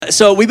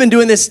So we've been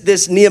doing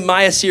this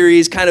Nehemiah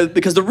series kind of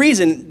because the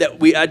reason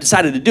that I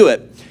decided to do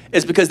it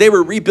is because they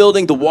were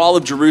rebuilding the wall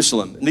of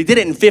Jerusalem. And they did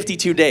it in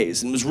 52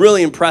 days, and it was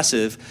really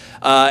impressive.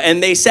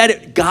 And they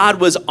said God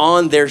was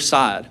on their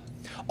side.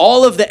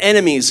 All of the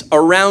enemies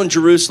around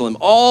Jerusalem,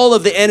 all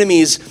of the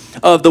enemies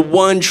of the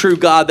one true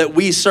God that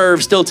we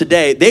serve still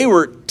today, they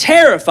were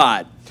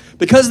terrified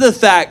because of the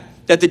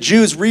fact that the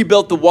Jews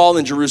rebuilt the wall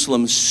in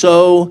Jerusalem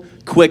so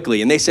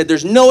quickly. And they said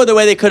there's no other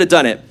way they could have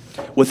done it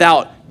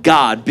without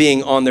God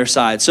being on their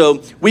side.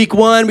 So week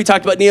 1, we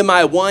talked about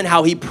Nehemiah 1,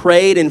 how he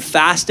prayed and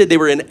fasted. They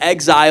were in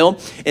exile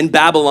in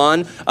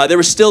Babylon. There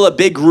was still a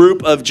big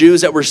group of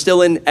Jews that were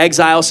still in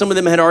exile. Some of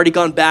them had already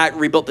gone back,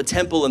 rebuilt the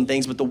temple and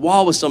things, but the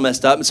wall was still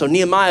messed up. And so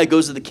Nehemiah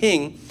goes to the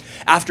king.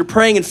 After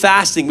praying and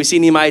fasting, we see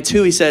Nehemiah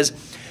 2, he says,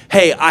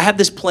 hey, I have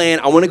this plan.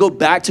 I want to go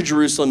back to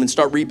Jerusalem and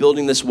start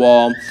rebuilding this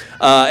wall.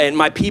 And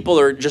my people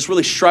are just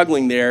really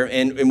struggling there.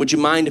 And would you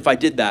mind if I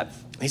did that?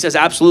 He says,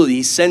 absolutely.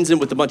 He sends him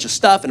with a bunch of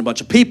stuff and a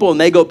bunch of people,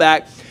 and they go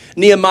back.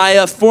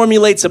 Nehemiah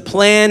formulates a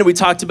plan. We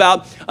talked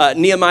about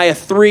Nehemiah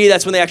 3.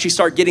 That's when they actually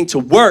start getting to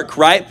work,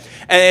 right?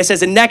 And it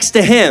says, and next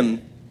to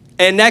him,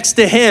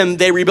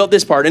 they rebuilt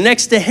this part. And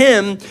next to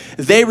him,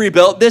 they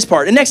rebuilt this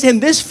part. And next to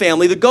him, this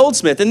family, the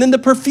goldsmith, and then the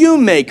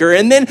perfume maker,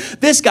 and then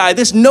this guy,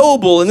 this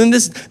noble, and then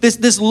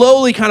this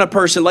lowly kind of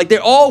person. Like they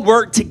all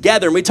work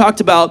together. And we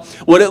talked about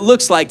what it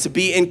looks like to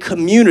be in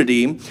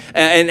community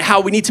and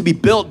how we need to be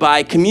built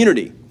by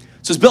community.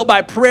 So it's built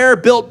by prayer,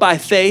 built by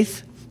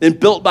faith, and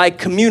built by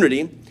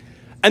community.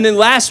 And then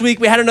last week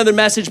we had another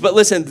message, but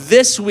listen,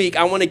 this week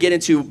I want to get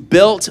into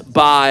built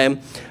by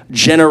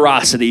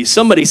generosity.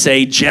 Somebody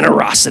say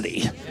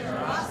generosity.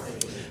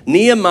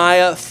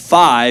 Nehemiah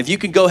 5, you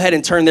can go ahead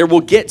and turn there. We'll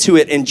get to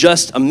it in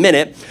just a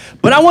minute.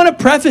 But I want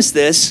to preface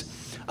this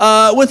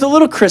with a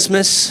little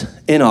Christmas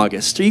in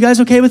August. Are you guys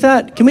okay with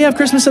that? Can we have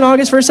Christmas in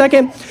August for a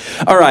second?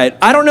 All right,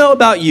 I don't know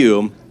about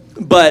you,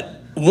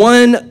 but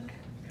one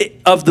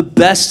of the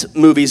best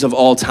movies of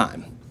all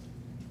time,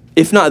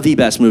 if not the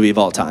best movie of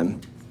all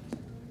time.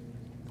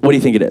 What do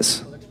you think it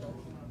is?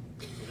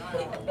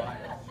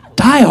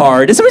 Die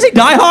Hard. Did somebody say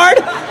Die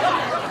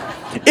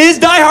Hard? Is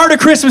Die Hard a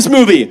Christmas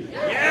movie?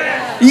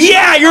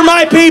 Yeah, you're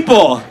my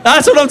people.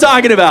 That's what I'm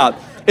talking about.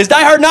 Is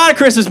Die Hard not a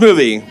Christmas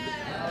movie?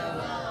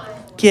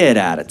 Get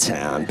out of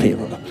town,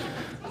 people.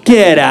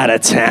 Get out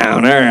of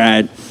town. All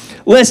right.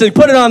 Listen,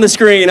 put it on the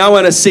screen. I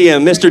want to see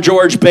him, Mr.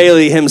 George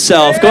Bailey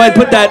himself. Go ahead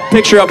and put that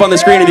picture up on the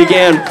screen if you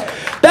can.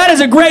 That is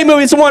a great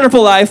movie. It's a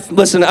Wonderful Life.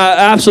 Listen, I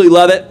absolutely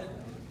love it.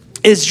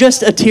 It's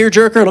just a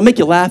tearjerker. It'll make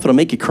you laugh. It'll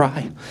make you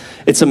cry.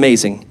 It's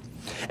amazing.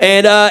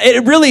 And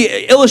it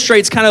really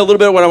illustrates kind of a little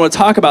bit of what I want to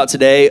talk about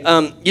today.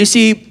 You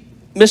see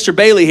Mr.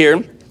 Bailey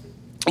here,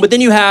 but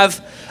then you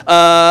have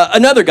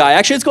another guy.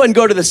 Actually, let's go ahead and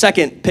go to the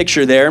second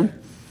picture there.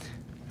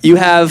 You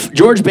have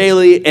George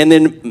Bailey and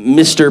then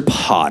Mr.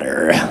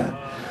 Potter.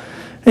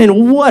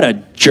 And what a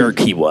jerk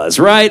he was,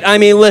 right? I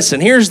mean,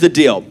 listen, here's the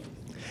deal.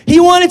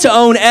 He wanted to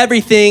own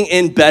everything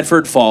in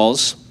Bedford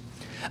Falls.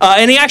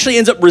 And he actually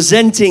ends up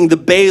resenting the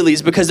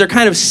Baileys because they're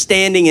kind of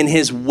standing in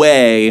his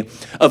way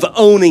of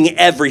owning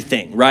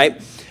everything,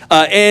 right?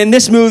 In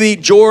this movie,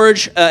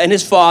 George and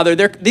his father,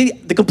 they're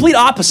the complete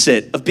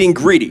opposite of being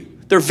greedy.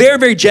 They're very,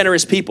 very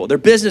generous people. Their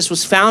business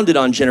was founded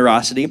on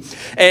generosity,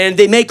 and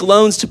they make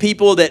loans to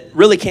people that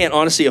really can't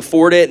honestly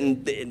afford it,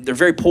 and they're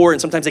very poor, and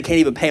sometimes they can't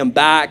even pay them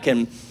back.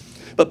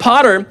 But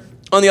Potter,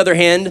 on the other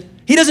hand,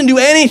 he doesn't do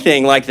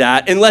anything like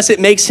that unless it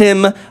makes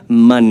him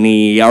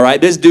money, all right?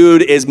 This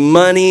dude is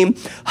money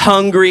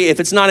hungry. If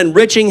it's not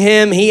enriching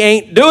him, he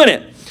ain't doing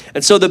it.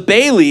 And so the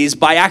Baileys,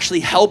 by actually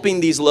helping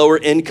these lower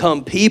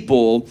income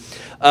people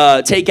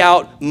take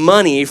out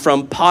money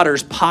from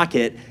Potter's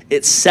pocket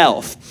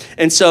itself.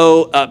 And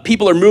so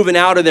people are moving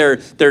out of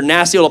their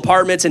nasty old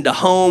apartments into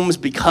homes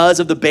because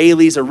of the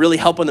Baileys. Are really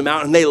helping them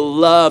out, and they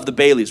love the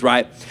Baileys,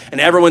 right?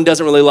 And everyone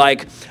doesn't really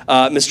like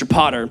Mr.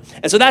 Potter.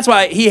 And so that's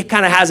why he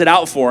kind of has it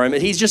out for him.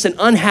 He's just an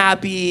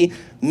unhappy,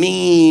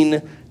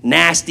 mean,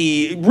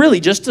 nasty, really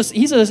just,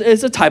 he's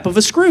a type of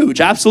a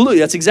Scrooge. Absolutely,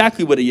 that's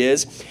exactly what he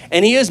is.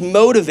 And he is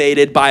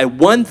motivated by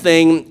one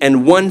thing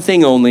and one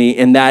thing only,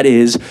 and that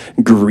is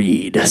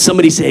greed.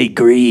 Somebody say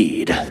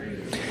greed.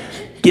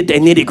 Get the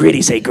nitty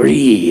gritty, say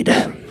greed.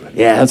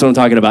 Yeah, that's what I'm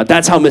talking about.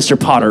 That's how Mr.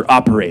 Potter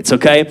operates,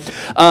 okay?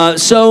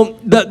 So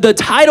the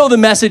title of the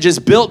message is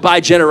Built by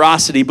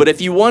Generosity, but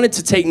if you wanted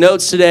to take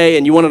notes today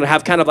and you wanted to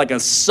have kind of like a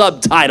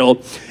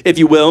subtitle, if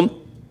you will,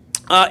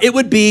 it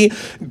would be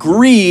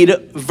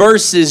Greed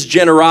versus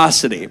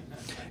Generosity.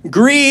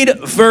 Greed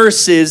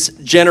versus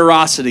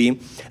generosity.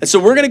 And so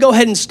we're going to go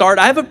ahead and start.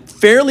 I have a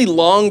fairly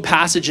long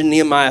passage in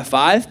Nehemiah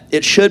 5.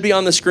 It should be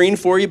on the screen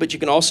for you, but you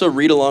can also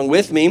read along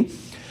with me.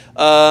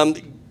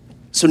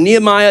 So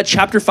Nehemiah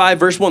chapter 5,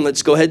 verse 1,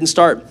 let's go ahead and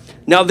start.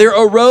 Now there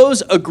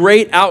arose a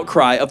great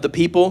outcry of the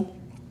people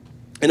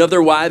and of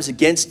their wives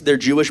against their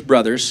Jewish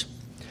brothers.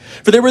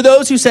 For there were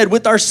those who said,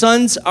 with our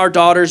sons, our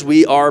daughters,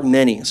 we are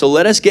many. So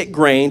let us get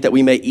grain that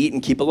we may eat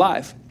and keep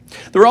alive.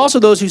 There were also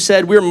those who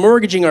said, we're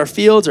mortgaging our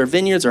fields, our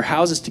vineyards, our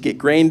houses to get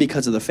grain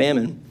because of the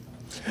famine.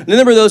 And then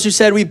there were those who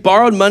said, we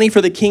borrowed money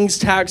for the king's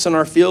tax on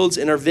our fields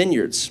and our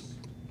vineyards.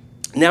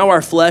 Now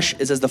our flesh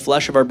is as the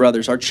flesh of our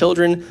brothers. Our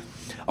children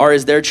are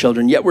as their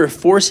children. Yet we're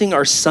forcing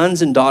our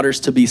sons and daughters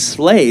to be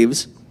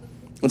slaves.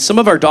 And some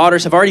of our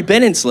daughters have already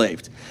been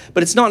enslaved.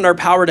 But it's not in our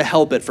power to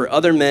help it, for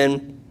other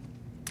men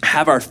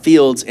have our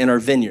fields and our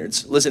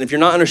vineyards. Listen, if you're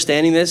not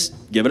understanding this,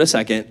 give it a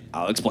second.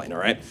 I'll explain, all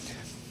right?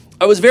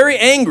 I was very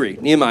angry,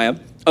 Nehemiah.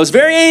 I was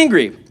very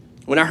angry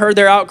when I heard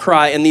their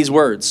outcry and these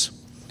words.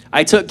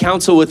 I took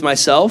counsel with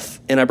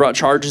myself, and I brought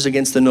charges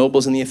against the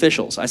nobles and the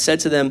officials. I said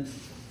to them,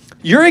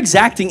 you're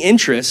exacting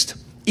interest,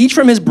 each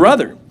from his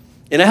brother.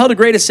 And I held a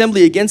great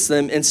assembly against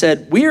them and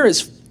said, we,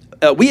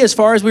 as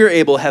far as we are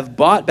able, have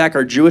bought back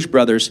our Jewish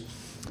brothers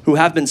who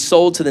have been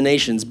sold to the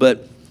nations,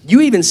 but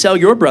you even sell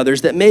your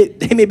brothers that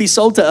they may be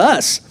sold to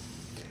us.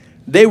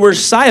 They were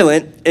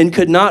silent and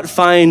could not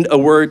find a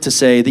word to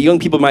say. The young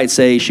people might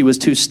say she was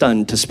too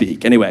stunned to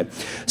speak. Anyway,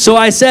 so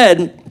I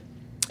said,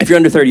 if you're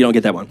under 30, you don't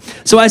get that one.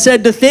 So I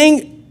said, the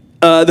thing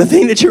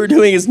that you were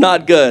doing is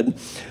not good.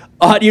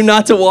 Ought you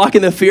not to walk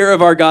in the fear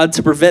of our God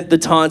to prevent the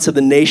taunts of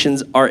the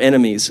nations, our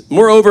enemies?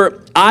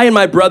 Moreover, I and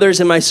my brothers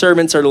and my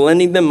servants are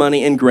lending them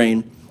money and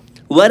grain.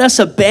 Let us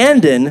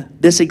abandon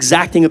this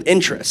exacting of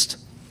interest.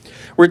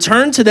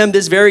 Return to them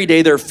this very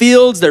day their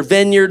fields, their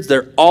vineyards,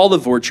 their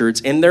olive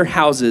orchards, and their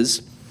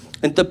houses,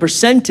 and the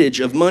percentage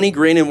of money,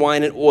 grain, and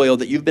wine, and oil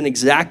that you've been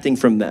exacting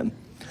from them.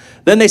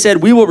 Then they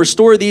said, we will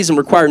restore these and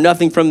require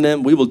nothing from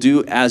them. We will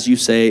do as you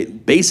say.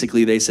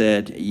 Basically, they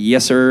said,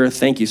 yes, sir.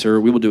 Thank you, sir.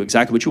 We will do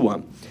exactly what you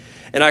want.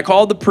 And I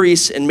called the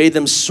priests and made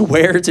them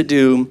swear to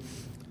do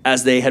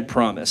as they had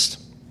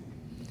promised.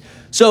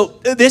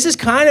 So this is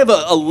kind of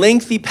a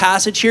lengthy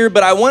passage here,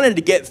 but I wanted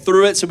to get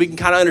through it so we can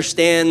kind of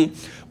understand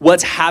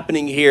what's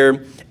happening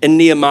here in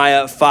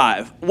Nehemiah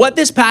 5. What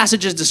this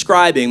passage is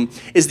describing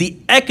is the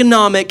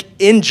economic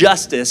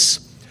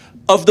injustice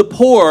of the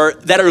poor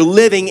that are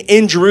living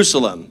in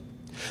Jerusalem.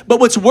 But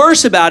what's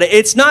worse about it,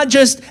 it's not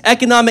just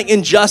economic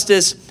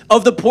injustice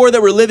of the poor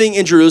that were living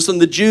in Jerusalem,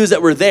 the Jews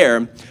that were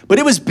there, but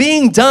it was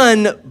being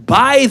done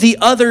by the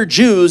other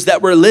Jews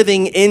that were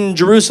living in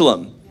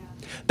Jerusalem.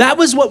 That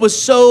was what was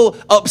so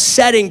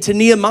upsetting to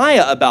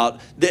Nehemiah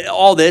about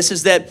all this,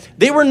 is that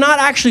they were not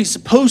actually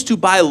supposed to,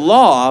 by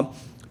law,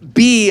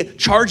 be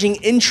charging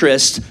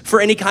interest for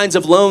any kinds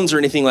of loans or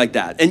anything like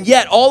that. And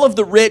yet all of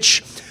the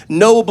rich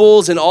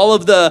nobles and all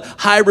of the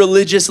high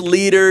religious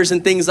leaders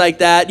and things like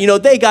that,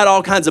 they got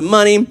all kinds of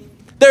money.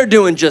 They're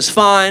doing just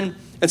fine.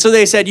 And so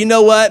they said, you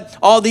know what?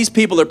 All these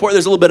people are poor.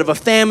 There's a little bit of a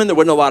famine. There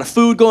wasn't a lot of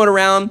food going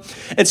around.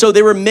 And so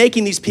they were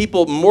making these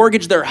people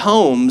mortgage their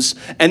homes.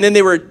 And then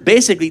they were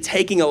basically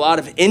taking a lot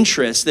of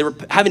interest. They were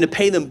having to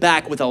pay them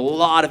back with a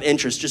lot of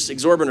interest, just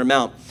exorbitant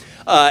amount.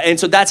 And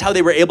so that's how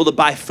they were able to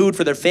buy food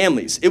for their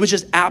families. It was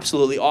just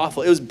absolutely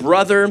awful. It was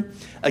brother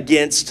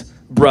against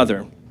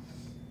brother.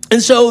 And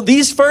so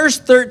these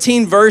first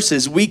 13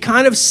 verses, we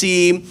kind of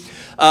see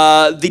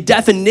the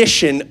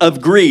definition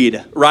of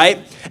greed, right?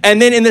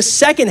 And then in the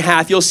second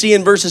half, you'll see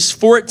in verses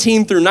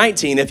 14 through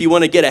 19, if you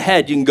want to get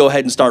ahead, you can go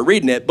ahead and start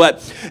reading it.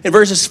 But in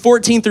verses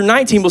 14 through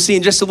 19, we'll see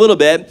in just a little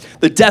bit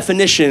the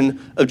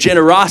definition of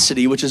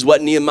generosity, which is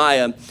what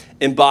Nehemiah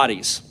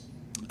embodies.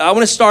 I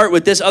want to start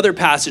with this other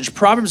passage,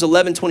 Proverbs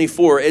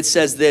 11:24. It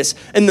says this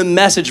in the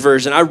Message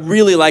version. I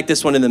really like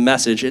this one in the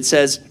Message. It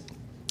says,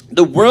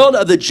 the world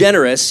of the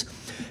generous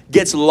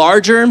gets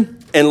larger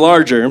and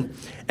larger,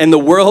 and the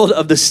world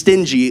of the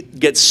stingy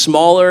gets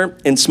smaller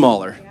and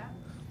smaller.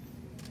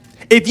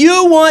 If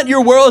you want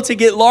your world to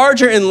get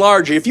larger and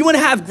larger, if you want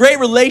to have great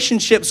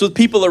relationships with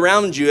people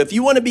around you, if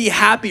you want to be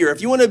happier,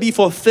 if you want to be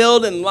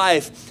fulfilled in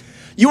life,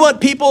 you want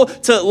people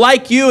to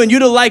like you and you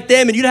to like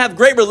them and you to have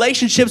great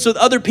relationships with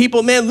other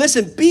people, man,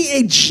 listen, be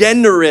a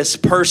generous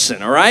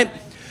person, all right?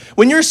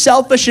 When you're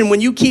selfish and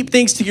when you keep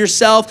things to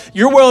yourself,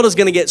 your world is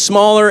going to get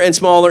smaller and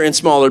smaller and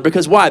smaller.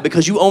 Because why?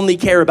 Because you only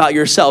care about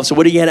yourself. So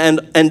what are you going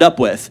to end up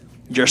with?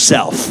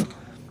 Yourself.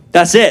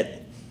 That's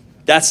it.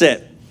 That's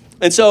it.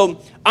 And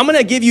so I'm going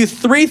to give you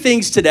 3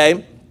 things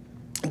today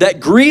that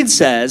greed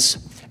says,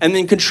 and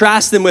then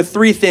contrast them with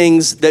 3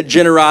 things that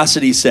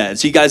generosity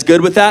says. You guys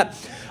good with that?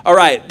 All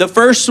right. The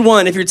first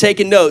one, if you're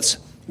taking notes,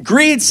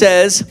 greed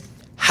says,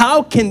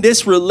 how can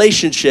this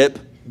relationship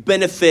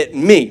benefit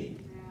me?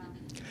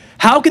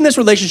 How can this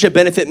relationship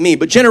benefit me?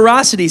 But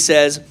generosity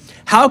says,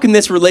 how can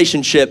this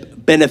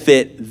relationship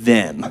benefit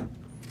them?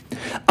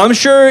 I'm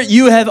sure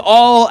you have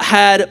all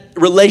had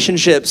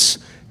relationships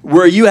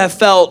where you have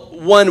felt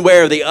one way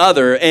or the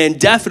other, and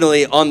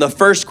definitely on the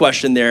first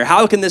question there,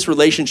 how can this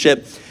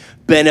relationship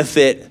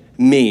benefit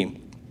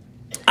me?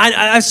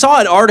 I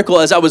saw an article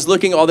as I was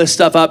looking all this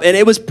stuff up, and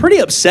it was pretty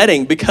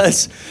upsetting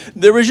because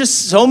there was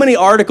just so many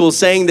articles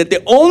saying that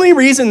the only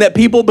reason that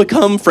people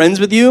become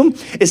friends with you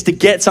is to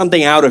get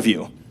something out of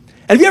you.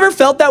 Have you ever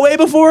felt that way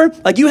before?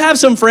 Like you have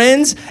some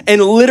friends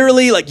and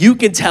literally like you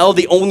can tell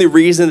the only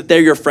reason that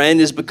they're your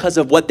friend is because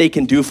of what they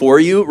can do for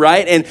you,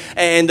 right?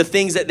 And the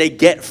things that they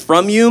get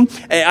from you.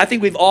 And I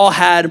think we've all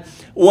had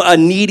a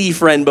needy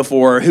friend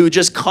before who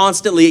just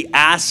constantly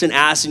asks and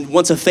asks and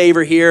wants a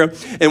favor here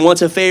and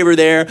wants a favor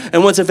there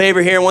and wants a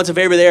favor here and wants a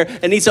favor there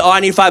and needs to, I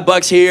need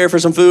 $5 here for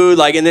some food.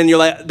 Like, and then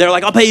they're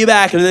like, I'll pay you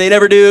back. And then they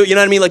never do. You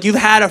know what I mean? Like, you've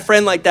had a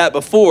friend like that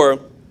before.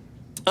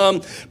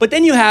 But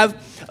then you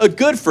have a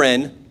good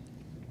friend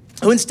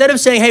who, instead of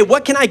saying, hey,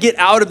 what can I get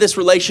out of this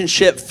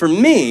relationship for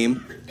me?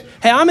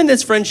 Hey, I'm in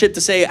this friendship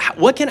to say,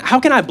 how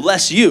can I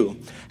bless you?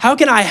 How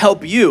can I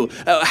help you?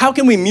 How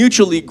can we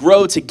mutually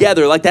grow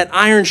together? Like that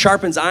iron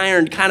sharpens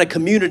iron kind of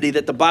community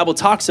that the Bible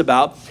talks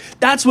about.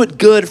 That's what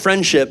good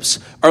friendships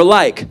are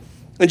like.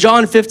 In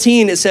John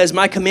 15, it says,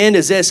 my command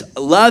is this,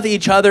 love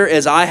each other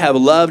as I have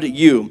loved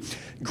you.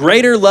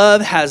 Greater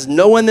love has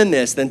no one than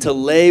this, than to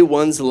lay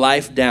one's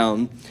life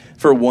down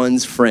for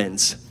one's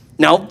friends.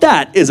 Now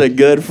that is a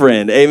good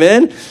friend,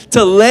 amen?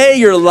 To lay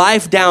your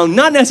life down,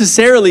 not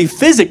necessarily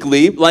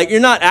physically, like you're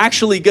not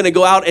actually gonna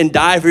go out and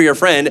die for your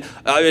friend.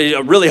 I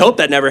really hope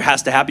that never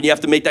has to happen. You have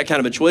to make that kind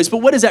of a choice. But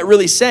what is that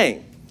really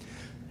saying?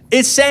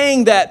 It's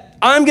saying that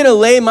I'm gonna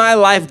lay my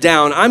life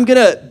down. I'm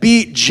gonna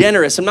be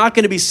generous. I'm not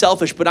gonna be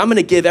selfish, but I'm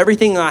gonna give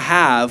everything I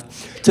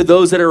have to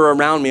those that are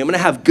around me. I'm gonna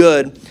have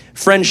good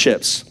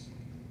friendships.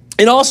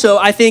 And also,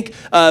 I think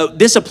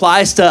this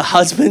applies to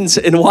husbands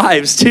and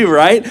wives too,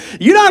 right?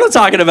 You know what I'm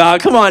talking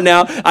about. Come on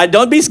now.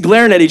 Don't be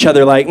glaring at each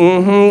other like,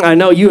 I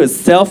know you as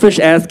selfish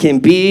as can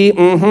be.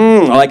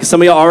 Like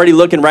some of y'all already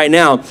looking right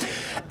now.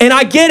 And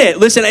I get it.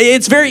 Listen,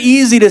 it's very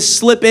easy to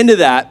slip into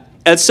that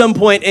at some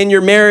point in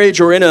your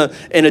marriage or in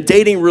a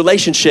dating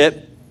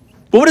relationship.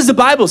 But what does the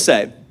Bible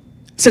say?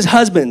 It says,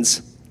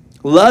 husbands,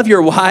 love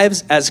your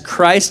wives as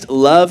Christ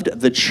loved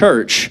the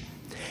church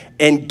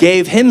and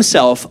gave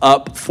himself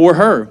up for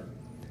her.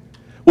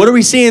 What are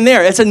we seeing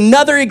there? It's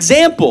another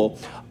example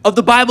of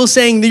the Bible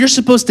saying that you're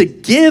supposed to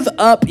give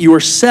up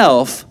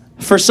yourself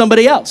for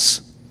somebody else.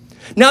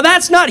 Now,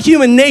 that's not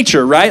human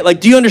nature, right? Like,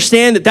 do you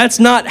understand that that's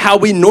not how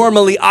we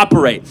normally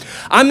operate?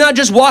 I'm not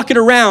just walking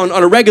around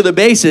on a regular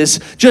basis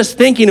just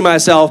thinking to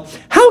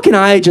myself, how can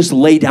I just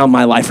lay down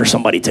my life for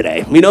somebody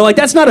today? You know, like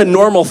that's not a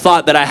normal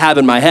thought that I have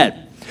in my head.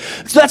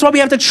 So that's why we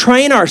have to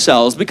train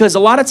ourselves, because a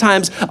lot of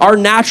times our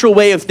natural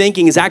way of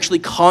thinking is actually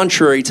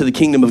contrary to the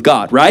kingdom of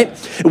God, right?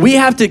 We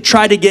have to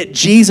try to get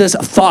Jesus'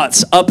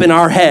 thoughts up in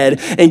our head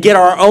and get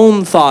our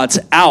own thoughts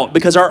out,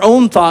 because our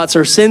own thoughts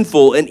are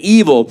sinful and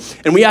evil,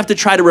 and we have to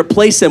try to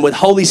replace them with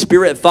Holy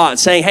Spirit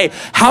thoughts, saying, hey,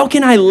 how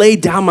can I lay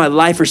down my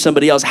life for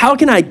somebody else? How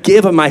can I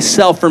give of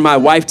myself for my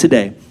wife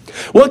today?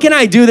 What can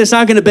I do that's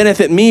not going to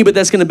benefit me, but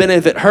that's going to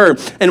benefit her?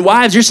 And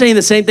wives, you're saying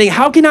the same thing.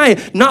 How can I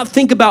not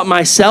think about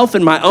myself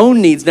and my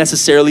own needs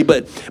necessarily,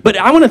 but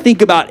I want to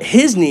think about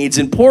his needs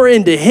and pour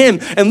into him.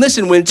 And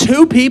listen, when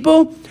two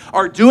people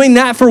are doing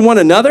that for one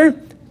another,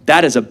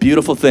 that is a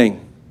beautiful thing.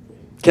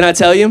 Can I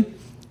tell you?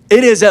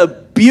 It is a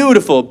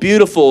beautiful,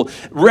 beautiful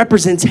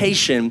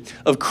representation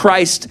of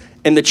Christ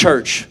and the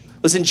church.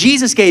 Listen,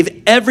 Jesus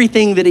gave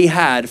everything that he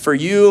had for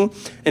you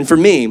and for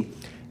me.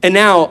 And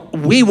now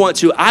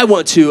I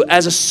want to,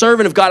 as a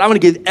servant of God, I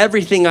want to give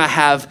everything I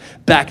have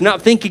back,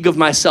 not thinking of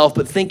myself,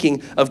 but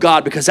thinking of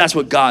God, because that's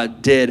what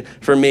God did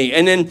for me.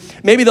 And then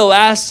maybe the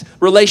last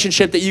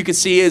relationship that you could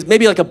see is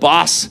maybe like a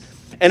boss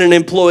and an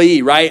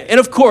employee, right?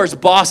 And of course,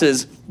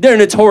 bosses, they're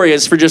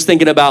notorious for just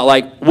thinking about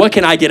like, what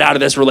can I get out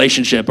of this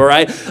relationship, all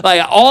right?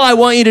 Like, all I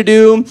want you to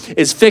do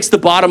is fix the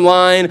bottom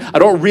line. I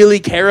don't really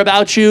care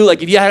about you.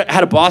 Like, if you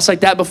had a boss like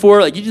that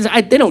before, like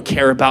they don't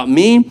care about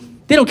me.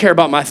 They don't care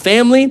about my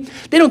family.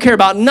 They don't care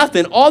about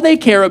nothing. All they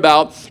care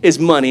about is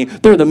money.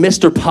 They're the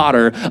Mr.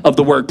 Potter of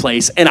the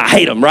workplace, and I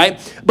hate them, right?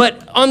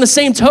 But on the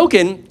same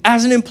token,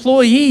 as an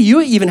employee,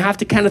 you even have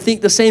to kind of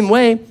think the same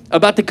way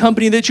about the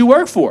company that you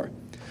work for.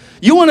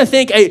 You want to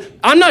think, hey,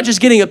 I'm not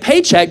just getting a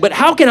paycheck, but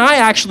how can I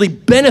actually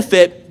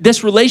benefit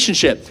this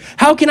relationship?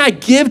 How can I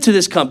give to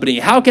this company?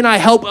 How can I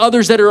help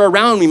others that are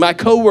around me, my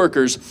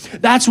coworkers?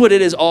 That's what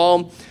it is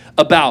all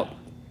about.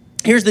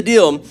 Here's the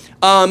deal.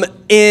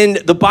 In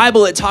the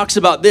Bible, it talks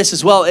about this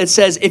as well. It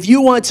says, if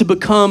you want to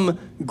become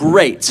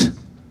great,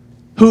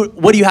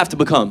 what do you have to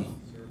become?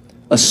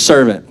 A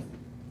servant.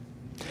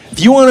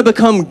 If you want to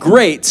become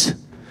great,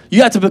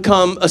 you have to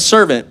become a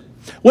servant.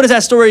 What does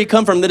that story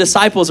come from? The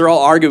disciples are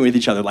all arguing with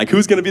each other. Like,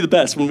 who's going to be the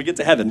best when we get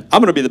to heaven?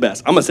 I'm going to be the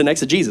best. I'm going to sit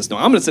next to Jesus. No,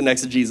 I'm going to sit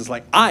next to Jesus.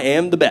 Like, I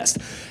am the best.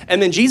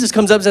 And then Jesus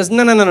comes up and says,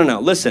 no.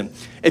 Listen,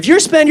 if you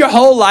spend your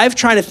whole life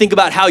trying to think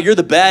about how you're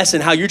the best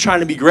and how you're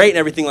trying to be great and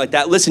everything like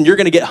that, listen, you're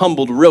going to get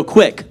humbled real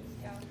quick.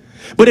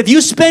 But if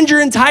you spend your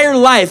entire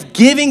life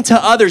giving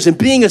to others and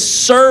being a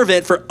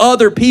servant for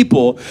other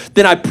people,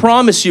 then I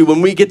promise you,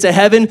 when we get to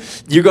heaven,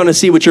 you're going to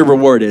see what your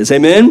reward is.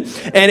 Amen?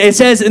 And it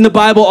says in the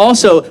Bible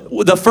also,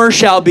 the first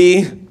shall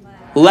be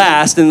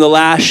last and the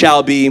last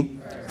shall be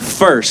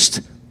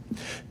first.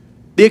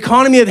 The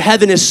economy of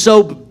heaven is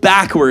so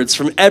backwards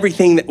from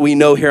everything that we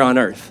know here on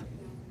earth.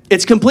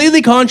 It's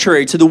completely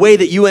contrary to the way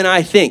that you and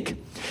I think.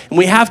 And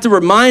we have to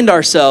remind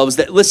ourselves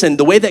that, listen,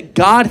 the way that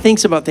God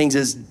thinks about things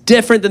is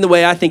different than the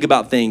way I think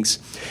about things.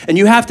 And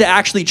you have to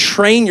actually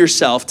train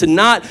yourself to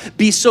not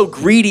be so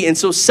greedy and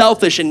so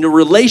selfish in your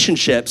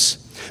relationships,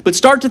 But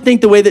start to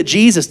think the way that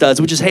Jesus does,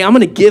 which is, hey, I'm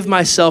going to give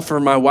myself for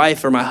my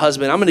wife or my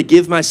husband. I'm going to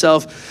give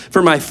myself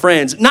for my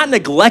friends. Not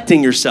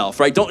neglecting yourself,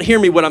 right? Don't hear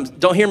me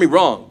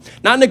wrong.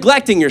 Not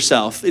neglecting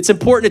yourself. It's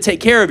important to take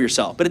care of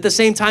yourself. But at the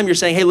same time, you're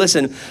saying, hey,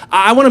 listen,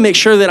 I want to make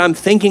sure that I'm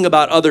thinking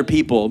about other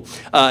people.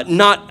 I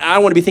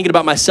want to be thinking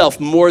about myself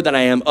more than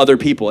I am other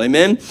people.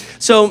 Amen?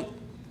 So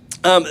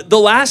the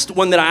last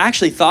one that I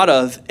actually thought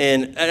of,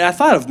 and I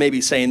thought of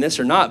maybe saying this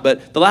or not,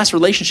 but the last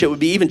relationship would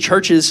be even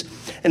churches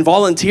and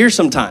volunteers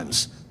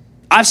sometimes.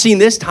 I've seen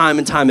this time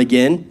and time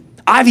again.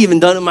 I've even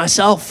done it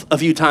myself a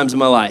few times in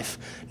my life.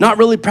 Not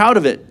really proud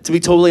of it, to be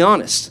totally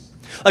honest.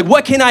 Like,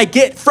 what can I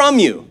get from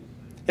you?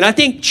 And I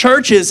think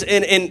churches,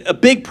 and a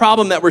big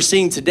problem that we're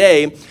seeing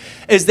today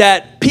is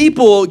that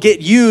people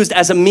get used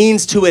as a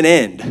means to an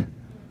end,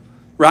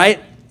 right?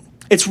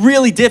 It's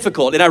really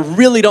difficult, and I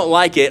really don't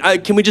like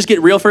it. Can we just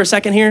get real for a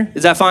second here?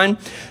 Is that fine?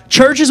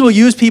 Churches will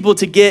use people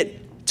to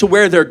get to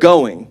where they're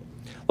going.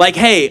 Like,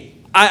 hey,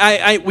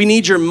 we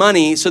need your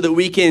money so that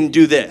we can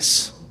do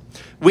this.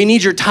 We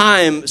need your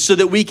time so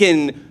that we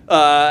can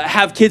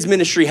have kids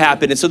ministry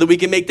happen, and so that we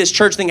can make this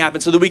church thing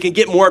happen, so that we can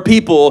get more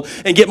people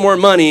and get more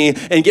money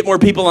and get more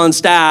people on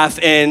staff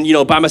and,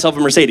 buy myself a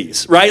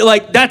Mercedes, right?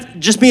 Like, that's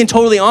just being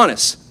totally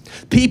honest.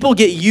 People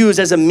get used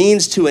as a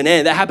means to an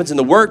end. That happens in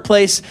the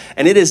workplace,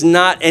 and it is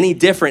not any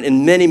different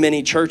in many,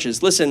 many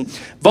churches. Listen,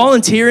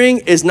 volunteering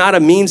is not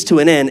a means to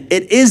an end.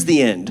 It is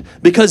the end,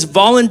 because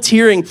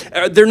volunteering,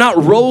 they're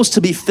not roles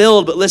to be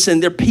filled, but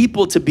listen, they're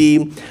people to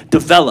be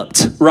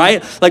developed,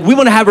 right? Like, we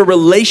want to have a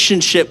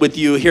relationship with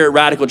you here at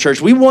Radical Church.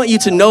 We want you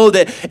to know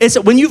that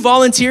when you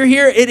volunteer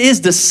here, it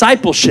is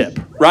discipleship,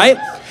 right?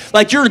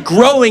 Like, you're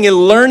growing and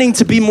learning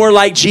to be more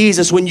like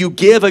Jesus when you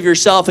give of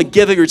yourself and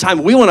give of your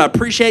time. We want to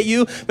appreciate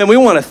you, man. We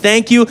want to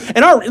thank you.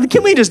 And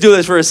can we just do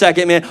this for a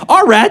second, man?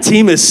 Our rad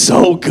team is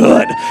so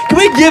good. Can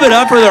we give it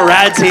up for the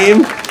rad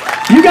team?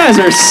 You guys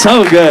are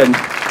so good.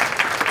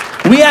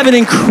 We have an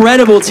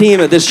incredible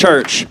team at this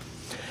church.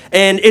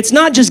 And it's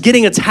not just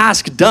getting a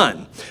task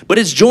done, but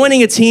it's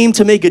joining a team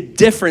to make a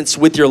difference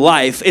with your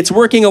life. It's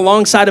working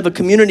alongside of a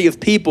community of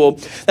people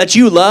that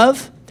you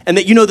love and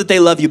that you know that they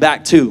love you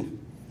back too.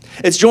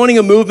 It's joining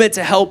a movement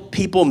to help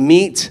people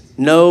meet,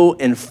 know,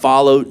 and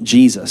follow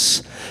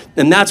Jesus.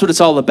 And that's what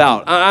it's all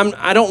about.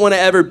 I don't want to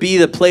ever be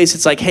the place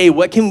it's like, hey,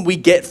 what can we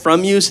get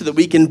from you so that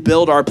we can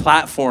build our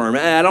platform?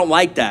 I don't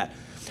like that.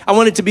 I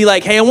want it to be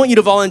like, hey, I want you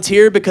to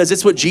volunteer because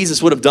it's what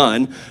Jesus would have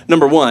done,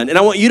 number one. And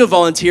I want you to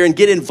volunteer and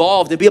get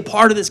involved and be a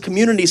part of this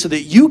community so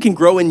that you can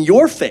grow in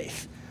your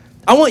faith.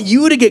 I want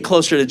you to get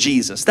closer to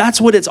Jesus.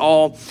 That's what it's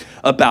all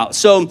about.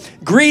 So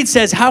greed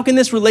says, how can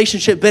this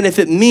relationship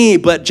benefit me?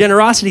 But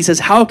generosity says,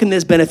 how can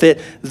this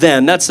benefit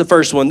them? That's the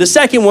first one. The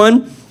second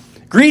one,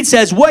 greed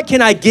says, what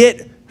can I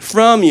get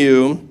from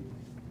you?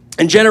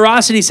 And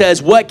generosity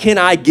says, what can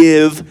I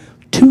give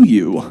to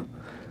you?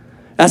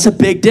 That's a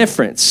big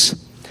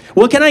difference.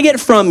 What can I get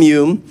from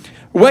you?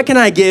 What can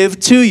I give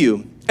to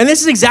you? And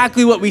this is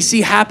exactly what we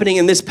see happening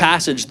in this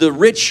passage. The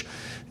rich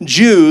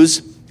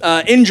Jews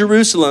in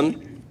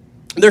Jerusalem,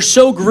 they're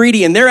so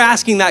greedy, and they're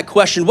asking that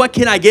question, what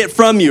can I get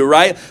from you,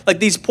 right? Like,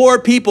 these poor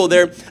people,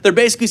 they're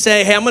basically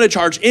saying, hey, I'm going to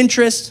charge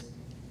interest.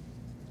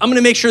 I'm going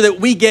to make sure that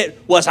we get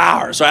what's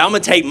ours, right? I'm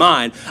going to take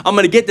mine. I'm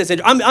going to get this.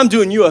 I'm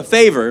doing you a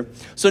favor.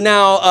 So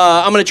now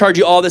I'm going to charge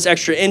you all this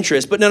extra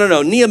interest. But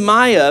no.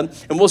 Nehemiah,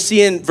 and we'll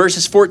see in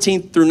verses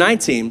 14 through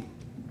 19,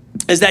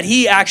 is that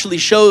he actually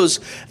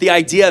shows the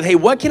idea of, hey,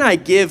 what can I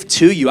give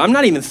to you? I'm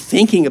not even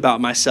thinking about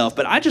myself,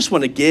 but I just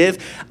want to give.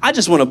 I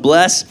just want to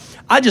bless.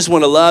 I just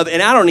want to love,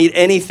 and I don't need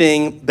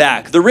anything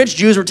back. The rich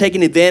Jews were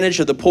taking advantage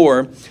of the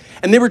poor,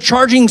 and they were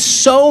charging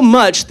so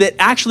much that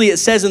actually it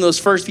says in those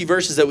first few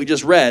verses that we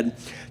just read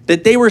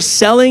that they were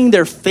selling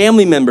their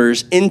family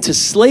members into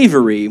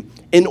slavery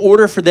in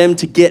order for them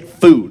to get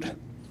food.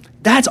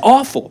 That's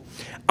awful.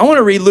 I want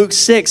to read Luke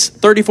 6,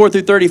 34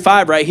 through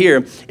 35 right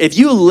here. If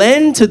you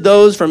lend to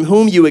those from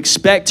whom you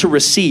expect to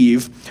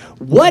receive,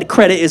 what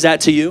credit is that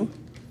to you?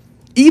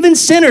 Even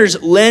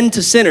sinners lend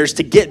to sinners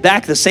to get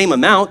back the same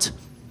amount.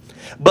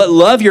 But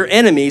love your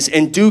enemies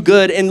and do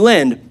good and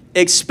lend,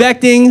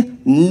 expecting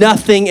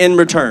nothing in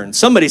return.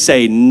 Somebody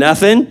say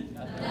nothing.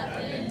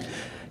 Nothing.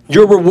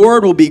 Your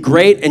reward will be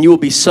great, and you will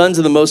be sons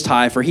of the Most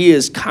High, for he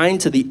is kind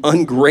to the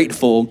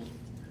ungrateful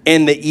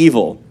and the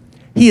evil.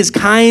 He is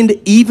kind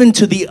even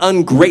to the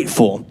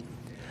ungrateful.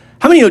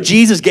 How many know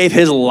Jesus gave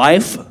his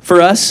life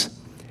for us?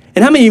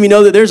 And how many of you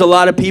know that there's a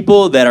lot of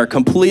people that are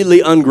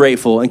completely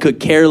ungrateful and could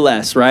care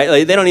less, right?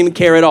 Like, they don't even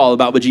care at all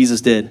about what Jesus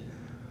did.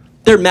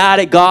 They're mad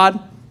at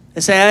God. They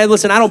say, hey,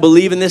 listen, I don't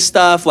believe in this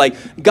stuff. Like,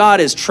 God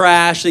is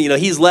trash.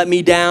 He's let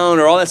me down,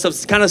 or all that stuff.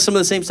 It's kind of some of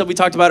the same stuff we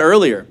talked about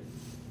earlier.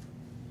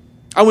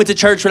 I went to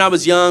church when I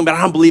was young, but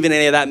I don't believe in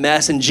any of that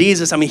mess. And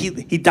Jesus,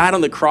 he died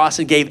on the cross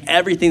and gave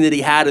everything that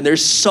he had. And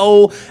there's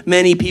so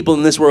many people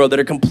in this world that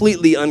are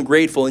completely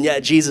ungrateful, and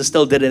yet Jesus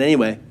still did it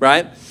anyway,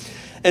 right?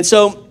 And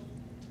so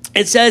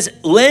it says,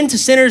 lend to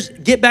sinners,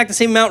 get back the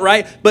same amount,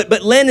 right? But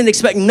lend and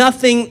expect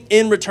nothing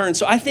in return.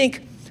 So I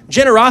think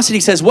generosity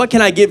says, what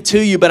can I give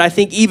to you? But I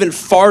think even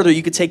farther,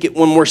 you could take it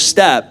one more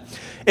step.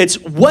 It's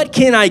what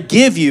can I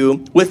give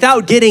you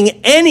without getting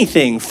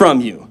anything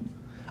from you?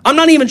 I'm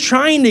not even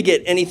trying to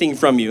get anything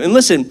from you. And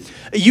listen,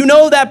 you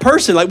know that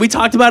person, like we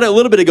talked about it a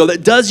little bit ago,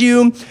 that does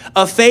you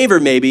a favor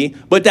maybe,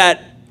 but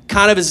that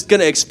kind of is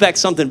going to expect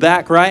something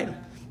back, right?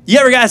 You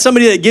ever got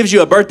somebody that gives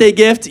you a birthday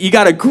gift? You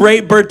got a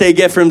great birthday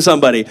gift from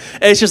somebody.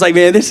 And it's just like,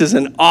 man, this is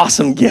an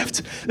awesome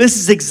gift. This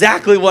is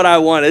exactly what I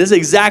wanted. This is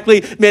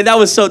exactly, man, that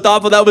was so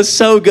thoughtful. That was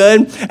so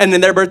good. And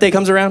then their birthday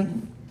comes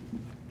around.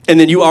 And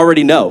then you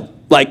already know.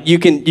 Like you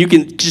can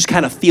just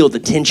kind of feel the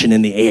tension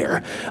in the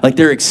air. Like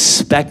they're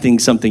expecting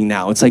something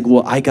now. It's like,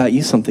 well, I got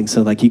you something,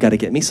 so like you got to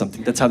get me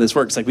something. That's how this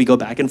works. Like we go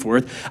back and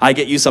forth. I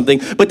get you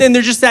something. But then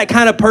they're just that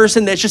kind of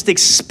person that's just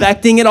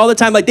expecting it all the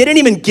time. Like they didn't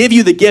even give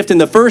you the gift in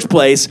the first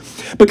place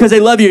because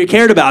they love you and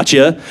cared about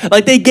you.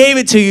 Like they gave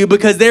it to you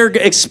because they're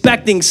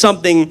expecting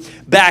something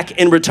back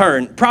in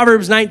return.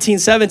 Proverbs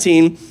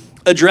 19:17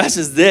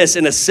 addresses this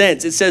in a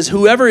sense. It says,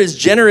 whoever is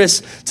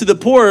generous to the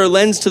poor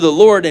lends to the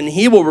Lord, and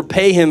he will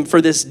repay him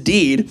for this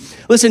deed.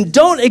 Listen,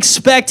 don't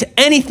expect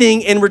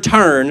anything in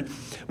return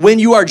when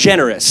you are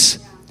generous.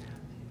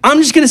 I'm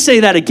just going to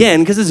say that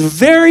again because it's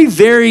very,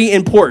 very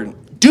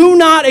important. Do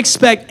not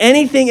expect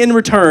anything in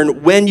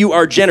return when you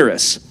are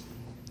generous.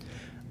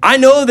 I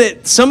know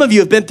that some of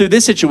you have been through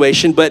this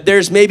situation, but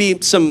there's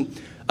maybe some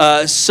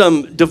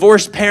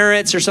divorced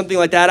parents or something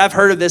like that. I've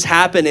heard of this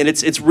happen, and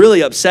it's really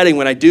upsetting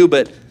when I do,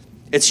 but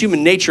it's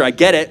human nature. I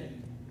get it.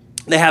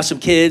 They have some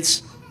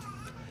kids.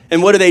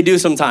 And what do they do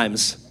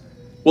sometimes?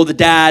 Well, the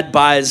dad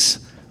buys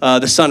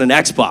the son an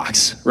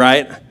Xbox,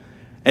 right?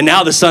 And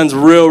now the son's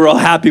real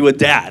happy with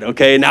dad,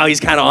 okay? Now he's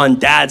kind of on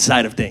dad's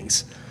side of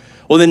things.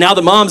 Well, then now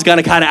the mom's got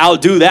to kind of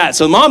outdo that.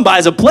 So mom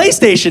buys a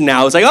PlayStation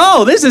now. It's like,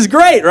 oh, this is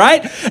great,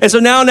 right? And so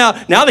now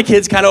the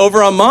kid's kind of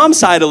over on mom's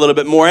side a little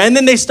bit more. And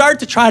then they start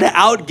to try to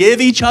outgive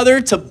each other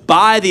to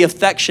buy the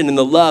affection and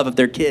the love of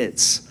their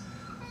kids.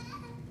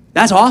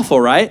 That's awful,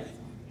 right?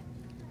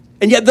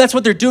 And yet that's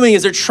what they're doing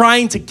is they're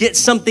trying to get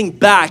something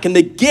back. And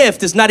the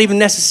gift is not even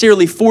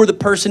necessarily for the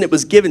person it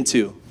was given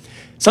to.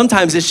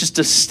 Sometimes it's just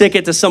to stick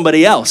it to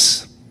somebody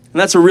else.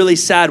 And that's a really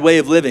sad way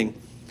of living.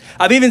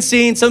 I've even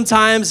seen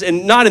sometimes,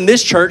 and not in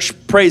this church,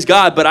 praise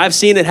God, but I've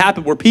seen it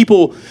happen where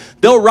people,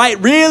 they'll write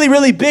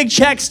really big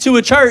checks to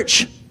a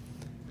church.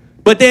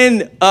 But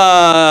then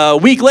a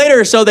week later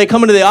or so, they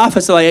come into the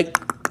office, they're like,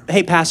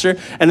 hey, pastor,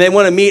 and they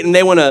want to meet and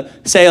they want to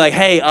say like,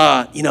 hey,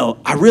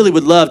 I really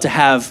would love to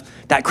have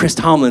that Chris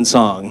Tomlin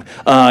song,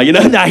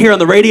 not here on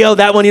the radio,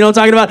 that one, you know what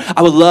I'm talking about?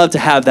 I would love to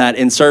have that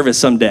in service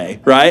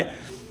someday, right?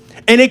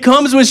 And it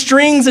comes with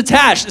strings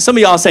attached. Some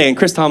of y'all saying,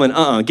 Chris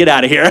Tomlin, get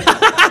out of here.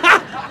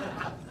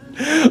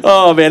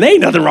 Oh man,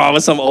 ain't nothing wrong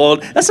with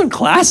that's some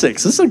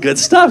classics. This is some good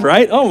stuff,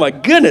 right? Oh my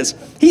goodness.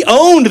 He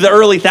owned the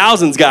early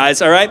thousands,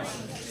 guys, all right?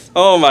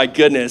 Oh my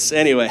goodness.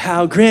 Anyway,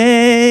 how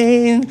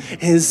great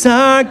is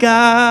our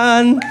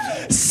God?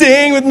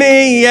 Sing with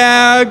me,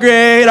 how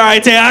great. All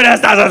right, Tim,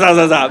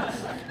 stop.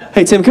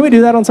 Hey, Tim, can we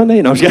do that on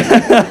Sunday? No, I'm just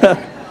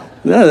kidding.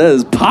 That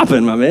is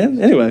popping, my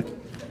man. Anyway.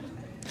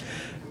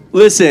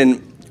 Listen,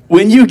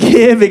 when you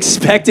give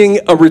expecting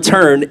a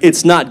return,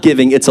 it's not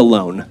giving, it's a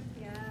loan.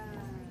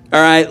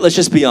 All right, let's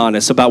just be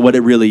honest about what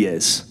it really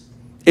is.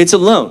 It's a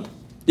loan.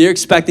 You're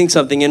expecting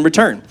something in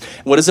return.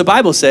 What does the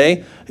Bible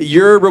say?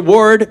 Your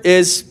reward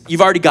is,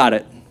 you've already got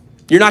it.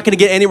 You're not going to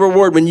get any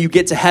reward when you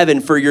get to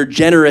heaven for your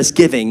generous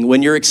giving,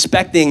 when you're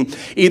expecting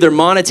either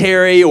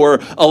monetary or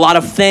a lot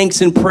of thanks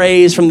and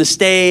praise from the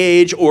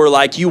stage, or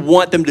like you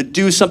want them to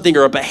do something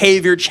or a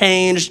behavior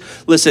changed.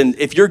 Listen,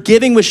 if you're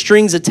giving with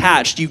strings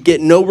attached, you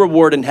get no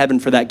reward in heaven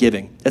for that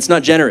giving. That's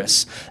not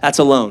generous. That's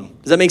a loan.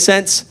 Does that make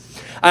sense?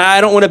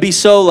 I don't want to be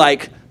so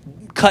like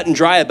cut and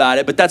dry about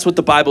it, but that's what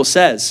the Bible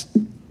says.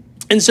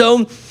 And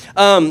so,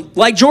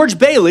 like George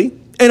Bailey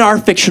in our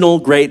fictional,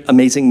 great,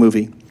 amazing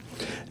movie,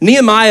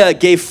 Nehemiah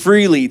gave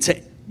freely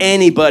to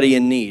anybody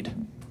in need.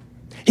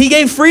 He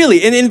gave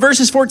freely. And in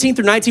verses 14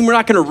 through 19, we're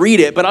not going to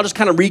read it, but I'll just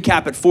kind of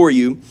recap it for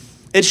you.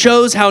 It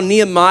shows how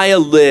Nehemiah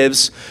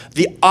lives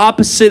the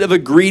opposite of a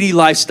greedy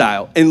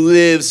lifestyle and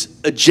lives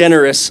a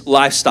generous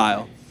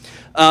lifestyle.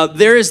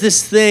 There is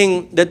this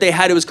thing that they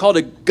had. It was called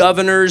a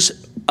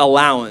governor's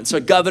allowance,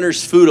 a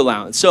governor's food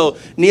allowance. So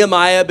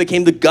Nehemiah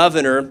became the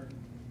governor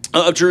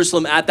of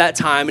Jerusalem at that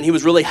time, and he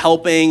was really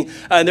helping,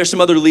 and there's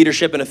some other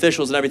leadership and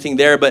officials and everything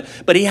there, but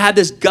he had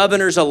this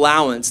governor's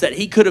allowance that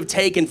he could have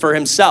taken for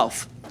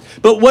himself.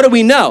 But what do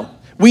we know?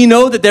 We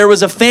know that there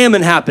was a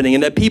famine happening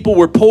and that people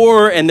were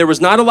poor and there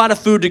was not a lot of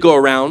food to go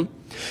around.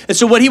 And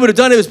so what he would have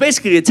done, it was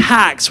basically a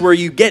tax where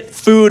you get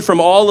food from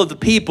all of the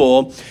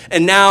people,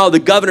 and now the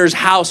governor's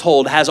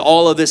household has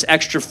all of this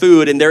extra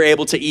food and they're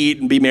able to eat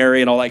and be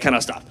merry and all that kind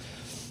of stuff.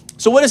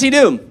 So what does he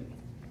do?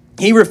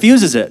 He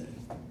refuses it.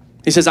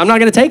 He says, I'm not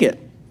going to take it.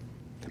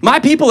 My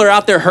people are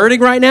out there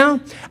hurting right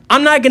now.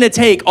 I'm not going to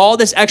take all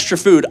this extra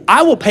food.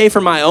 I will pay for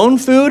my own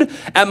food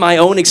at my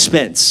own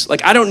expense.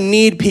 Like, I don't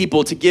need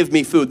people to give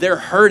me food. They're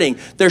hurting.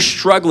 They're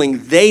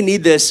struggling. They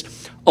need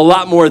this a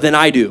lot more than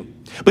I do.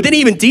 But then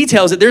he even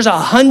details that there's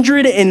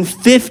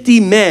 150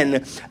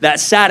 men that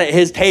sat at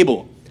his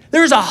table.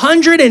 There's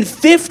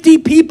 150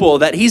 people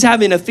that he's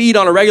having to feed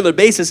on a regular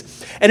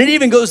basis. And it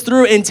even goes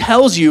through and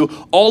tells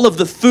you all of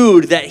the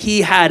food that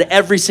he had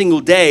every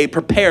single day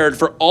prepared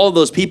for all of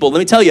those people. Let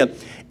me tell you,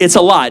 it's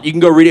a lot. You can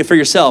go read it for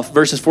yourself,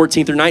 verses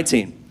 14 through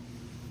 19.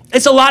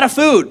 It's a lot of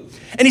food.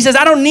 And he says,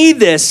 I don't need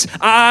this.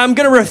 I'm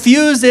going to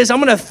refuse this.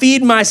 I'm going to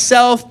feed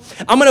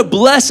myself. I'm going to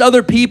bless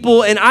other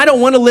people. And I don't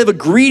want to live a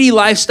greedy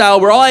lifestyle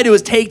where all I do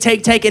is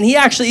take. And he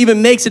actually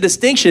even makes a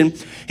distinction.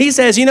 He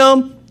says,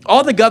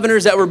 all the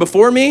governors that were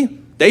before me,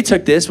 they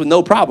took this with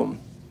no problem,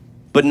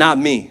 but not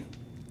me.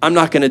 I'm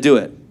not going to do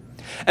it.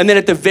 And then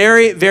at the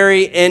very,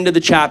 very end of the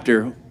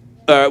chapter,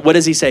 what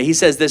does he say? He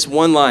says this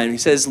one line. He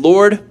says,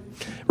 Lord,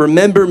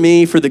 remember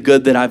me for the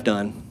good that I've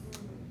done.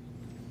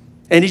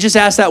 And he just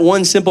asked that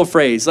one simple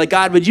phrase, like,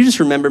 God, would you just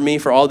remember me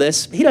for all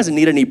this? He doesn't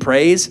need any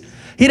praise.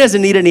 He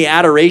doesn't need any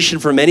adoration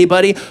from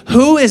anybody.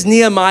 Who is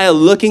Nehemiah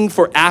looking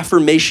for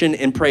affirmation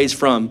and praise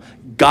from?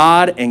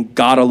 God and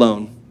God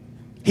alone.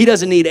 He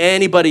doesn't need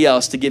anybody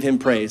else to give him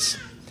praise.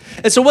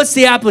 And so what's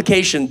the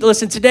application?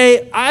 Listen,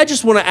 today, I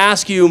just want to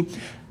ask you,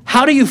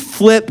 how do you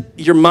flip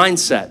your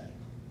mindset?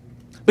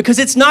 Because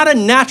it's not a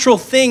natural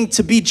thing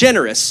to be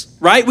generous,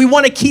 right? We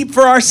want to keep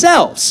for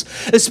ourselves.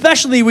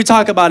 Especially we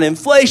talk about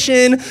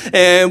inflation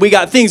and we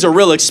got things are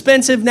real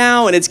expensive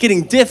now and it's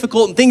getting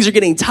difficult and things are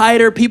getting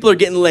tighter. People are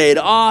getting laid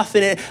off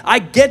and I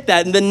get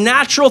that. And the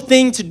natural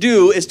thing to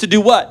do is to do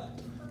what?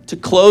 To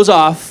close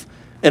off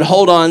and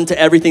hold on to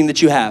everything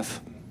that you have.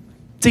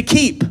 To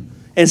keep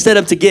instead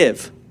of to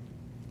give.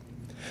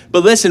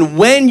 But listen,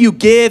 when you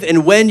give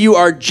and when you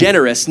are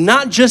generous,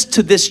 not just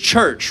to this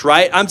church,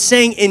 right? I'm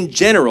saying in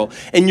general,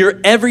 in your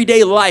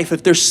everyday life,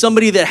 if there's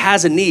somebody that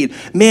has a need,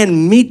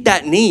 man, meet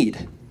that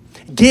need.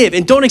 Give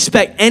and don't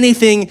expect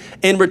anything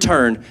in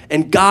return.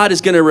 And God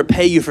is going to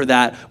repay you for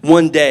that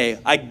one day.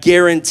 I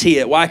guarantee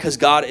it. Why? Because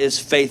God is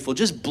faithful.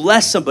 Just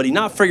bless somebody,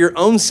 not for your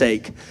own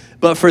sake,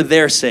 but for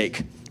their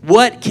sake.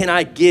 What can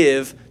I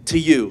give to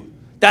you?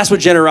 That's what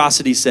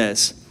generosity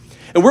says.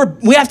 And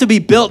we have to be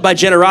built by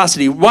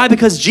generosity. Why?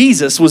 Because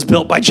Jesus was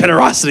built by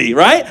generosity,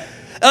 right?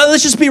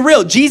 Let's just be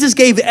real. Jesus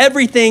gave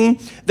everything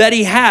that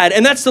he had.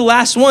 And that's the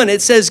last one.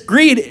 It says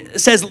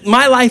greed says,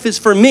 my life is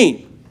for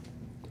me.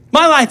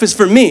 My life is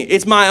for me.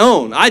 It's my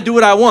own. I do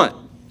what I want.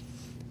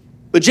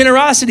 But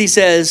generosity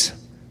says,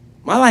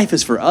 my life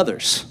is for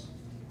others.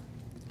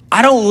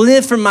 I don't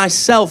live for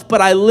myself,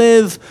 but I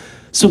live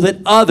so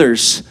that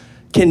others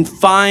can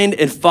find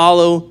and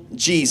follow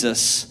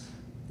Jesus.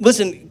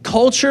 Listen,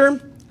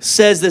 culture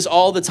says this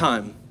all the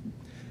time.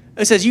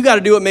 It says, you got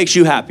to do what makes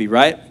you happy,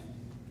 right?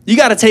 You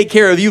got to take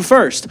care of you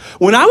first.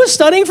 When I was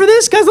studying for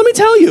this, guys, let me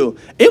tell you,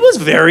 it was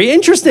very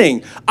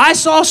interesting. I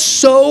saw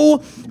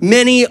so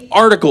many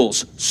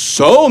articles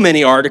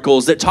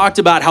that talked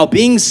about how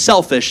being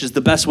selfish is the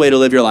best way to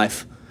live your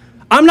life.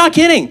 I'm not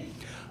kidding.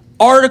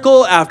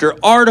 Article after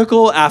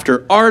article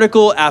after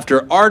article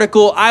after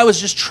article. I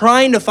was just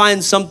trying to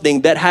find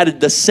something that had a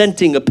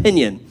dissenting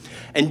opinion,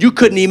 and you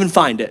couldn't even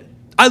find it.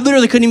 I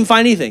literally couldn't even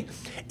find anything.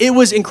 It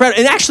was incredible.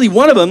 And actually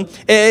one of them,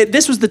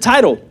 this was the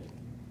title.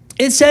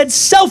 It said,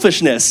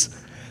 selfishness,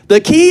 the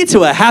key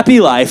to a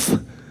happy life.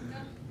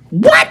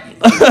 What?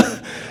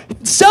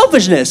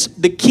 Selfishness,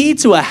 the key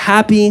to a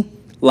happy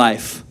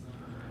life.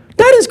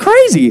 That is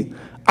crazy.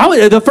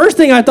 The first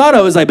thing I thought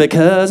of was like,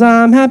 because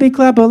I'm happy,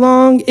 clap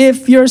along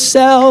if you're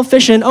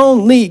selfish and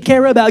only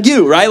care about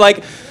you, right?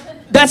 Like,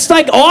 that's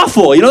like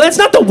awful. That's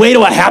not the way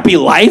to a happy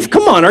life.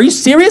 Come on, are you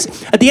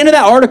serious? At the end of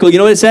that article, you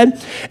know what it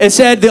said? It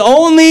said the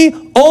only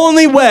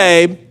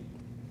way,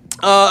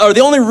 or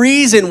the only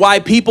reason why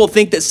people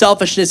think that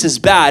selfishness is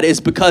bad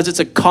is because it's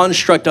a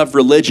construct of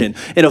religion,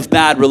 and of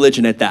bad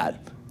religion at that.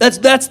 That's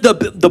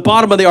the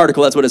bottom of the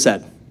article. That's what it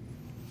said.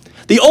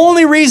 The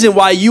only reason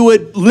why you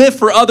would live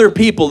for other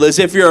people is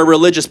if you're a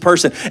religious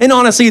person. And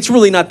honestly, it's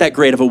really not that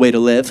great of a way to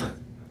live.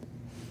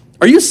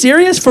 Are you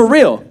serious? For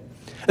real?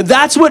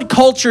 That's what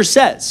culture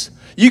says.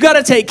 You got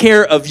to take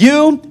care of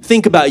you,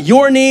 think about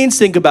your needs,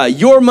 think about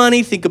your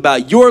money, think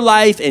about your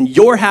life and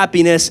your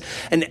happiness,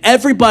 and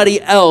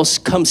everybody else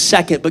comes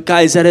second. But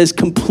guys, that is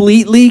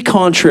completely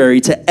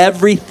contrary to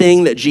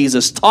everything that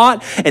Jesus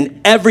taught and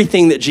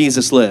everything that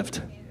Jesus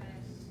lived.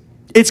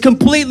 It's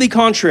completely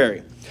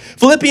contrary.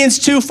 Philippians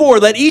 2:4,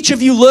 let each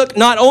of you look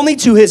not only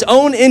to his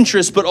own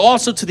interests, but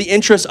also to the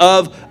interests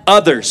of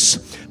others.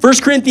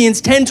 1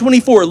 Corinthians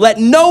 10:24, let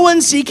no one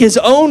seek his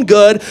own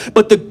good,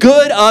 but the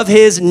good of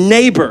his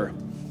neighbor.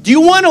 Do you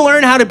want to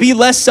learn how to be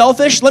less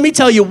selfish? Let me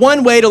tell you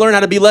one way to learn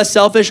how to be less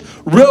selfish.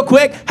 Real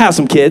quick, have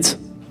some kids.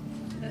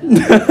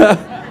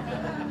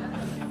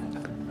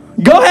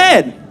 Go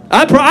ahead.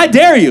 I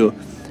dare you.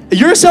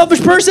 You're a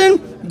selfish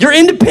person. You're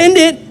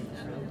independent.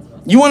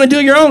 You want to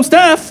do your own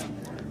stuff.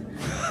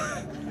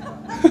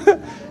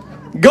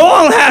 Go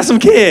on and have some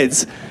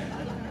kids.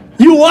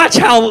 You watch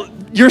how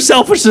your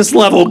selfishness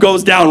level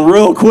goes down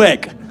real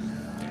quick.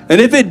 And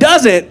if it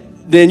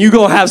doesn't, then you're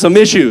going to have some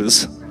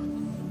issues.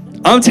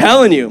 I'm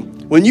telling you,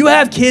 when you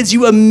have kids,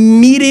 you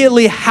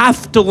immediately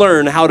have to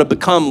learn how to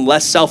become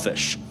less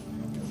selfish.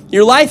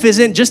 Your life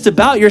isn't just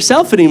about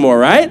yourself anymore,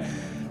 right?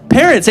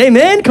 Parents,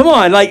 amen? Come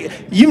on, like,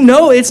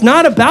 it's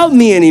not about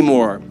me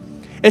anymore.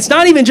 It's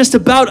not even just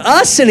about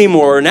us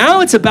anymore.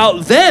 Now it's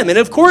about them. And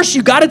of course,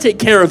 you got to take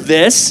care of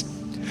this,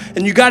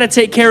 and you got to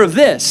take care of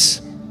this.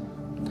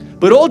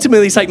 But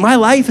ultimately, it's like my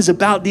life is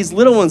about these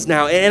little ones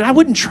now, and I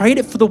wouldn't trade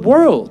it for the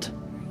world.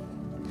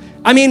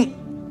 I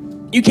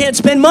mean, you can't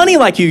spend money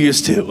like you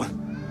used to.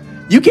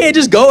 You can't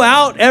just go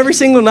out every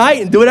single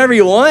night and do whatever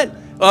you want.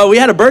 We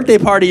had a birthday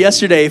party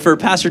yesterday for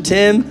Pastor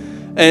Tim.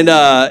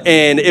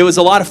 And it was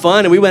a lot of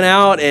fun, and we went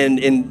out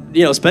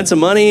and spent some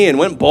money and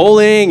went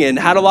bowling and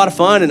had a lot of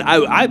fun. And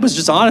I was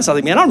just honest. I was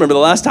like, man, I don't remember the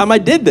last time I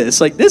did this.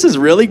 Like, this is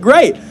really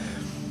great.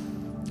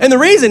 And the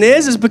reason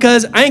is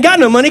because I ain't got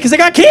no money because I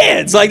got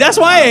kids. Like, that's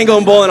why I ain't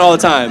going bowling all the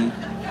time.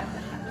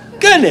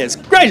 Goodness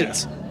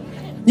gracious.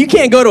 You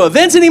can't go to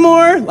events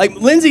anymore. Like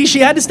Lindsay, she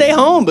had to stay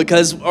home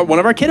because one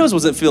of our kiddos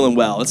wasn't feeling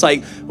well. It's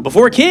like,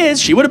 before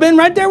kids, she would have been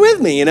right there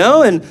with me,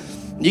 and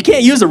you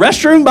can't use the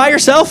restroom by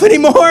yourself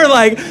anymore.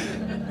 Like,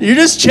 you're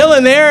just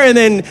chilling there, and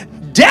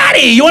then,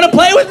 Daddy, you want to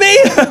play with me?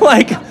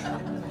 Like,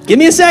 give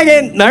me a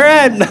second. All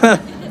right.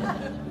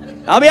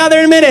 I'll be out there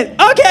in a minute.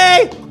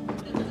 Okay.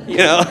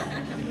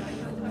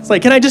 It's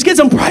like, can I just get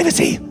some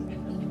privacy?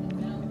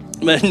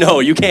 But no,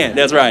 you can't.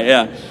 That's right,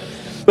 yeah.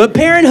 But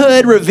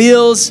parenthood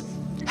reveals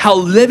how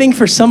living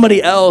for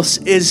somebody else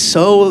is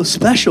so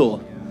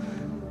special.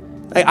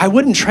 I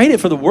wouldn't trade it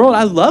for the world.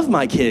 I love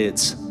my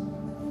kids.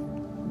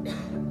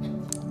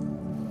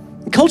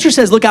 Culture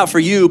says look out for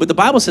you, but the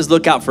Bible says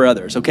look out for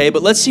others, okay?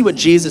 But let's see what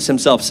Jesus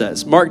himself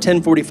says. Mark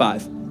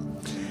 10:45.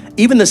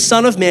 Even the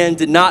Son of Man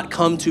did not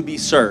come to be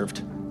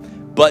served,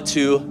 but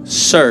to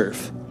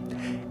serve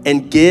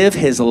and give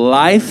his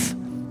life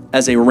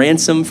as a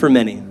ransom for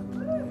many.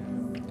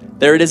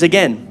 There it is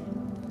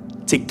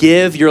again, to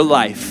give your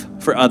life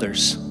for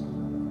others.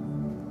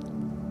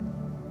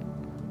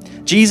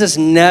 Jesus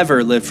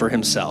never lived for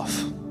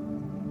himself.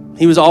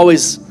 He was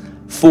always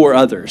for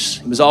others.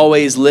 He was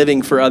always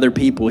living for other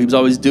people. He was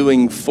always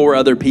doing for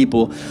other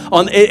people.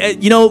 One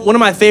of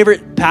my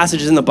favorite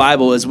passages in the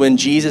Bible is when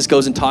Jesus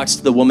goes and talks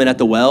to the woman at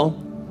the well.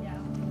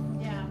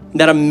 Yeah.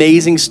 That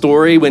amazing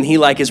story when he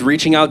is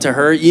reaching out to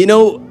her.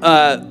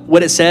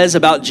 What it says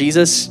about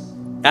Jesus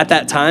at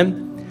that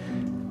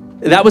time?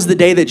 That was the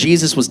day that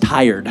Jesus was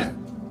tired.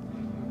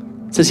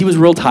 It says he was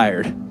real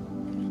tired.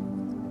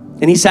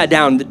 And he sat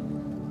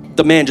down.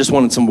 The man just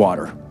wanted some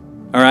water.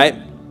 All right?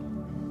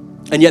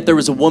 And yet there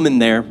was a woman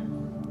there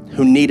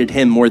who needed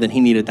him more than he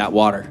needed that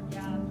water.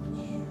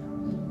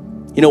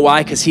 You know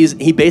why? Because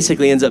he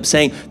basically ends up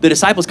saying, the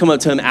disciples come up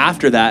to him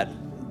after that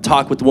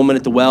talk with the woman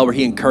at the well where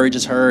he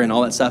encourages her and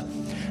all that stuff.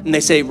 And they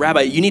say,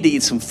 Rabbi, you need to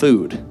eat some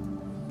food.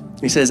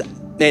 And he says,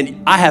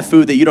 man, I have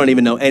food that you don't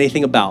even know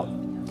anything about.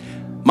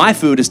 My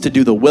food is to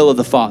do the will of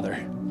the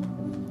Father.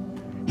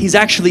 He's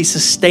actually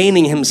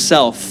sustaining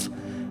himself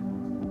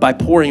by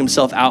pouring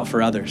himself out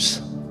for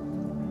others.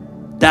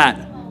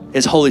 That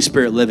is Holy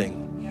Spirit living.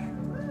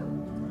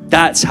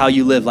 That's how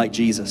you live like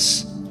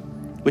Jesus.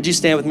 Would you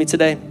stand with me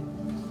today?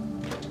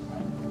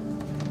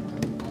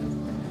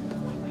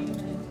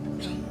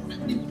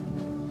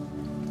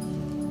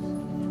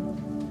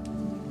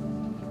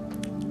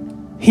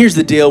 Here's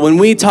the deal. When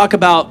we talk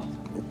about,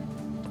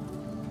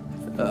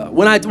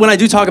 when I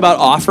do talk about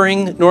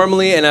offering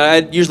normally, and I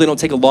usually don't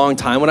take a long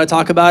time when I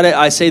talk about it,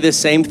 I say this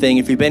same thing.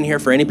 If you've been here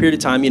for any period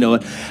of time, you know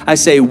it. I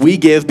say, we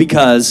give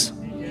because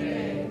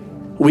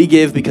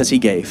he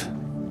gave.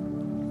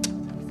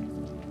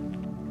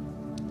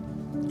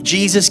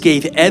 Jesus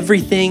gave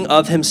everything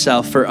of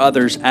himself for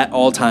others at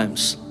all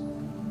times.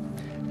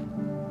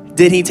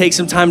 Did he take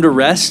some time to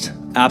rest?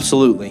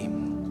 Absolutely.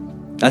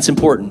 That's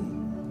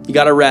important. You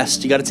got to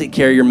rest. You got to take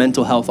care of your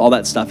mental health, all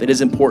that stuff. It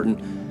is important.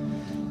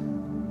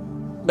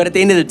 But at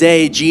the end of the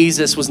day,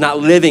 Jesus was not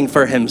living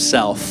for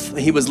himself.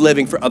 He was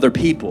living for other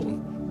people.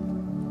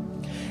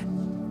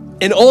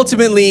 And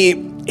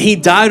ultimately, he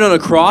died on a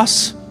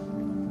cross.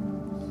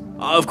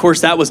 Of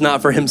course, that was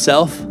not for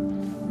himself.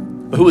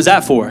 Who was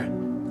that for?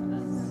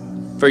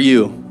 For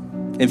you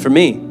and for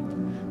me.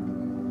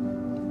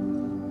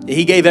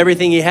 He gave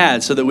everything he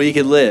had so that we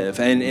could live.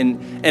 And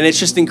it's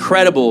just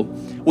incredible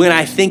when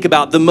I think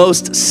about the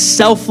most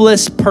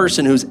selfless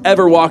person who's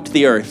ever walked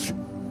the earth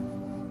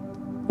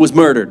was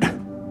murdered.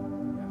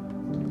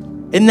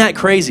 Isn't that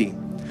crazy?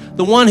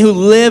 The one who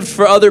lived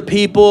for other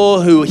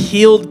people, who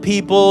healed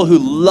people, who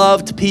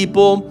loved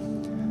people,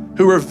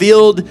 who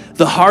revealed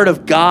the heart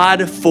of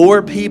God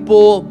for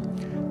people.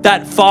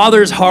 That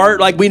Father's heart,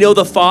 like we know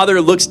the Father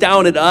looks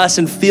down at us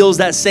and feels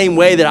that same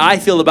way that I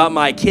feel about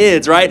my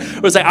kids, right?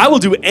 Where it's like, I will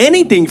do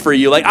anything for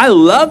you. Like, I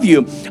love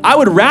you. I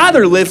would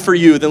rather live for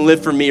you than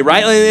live for me,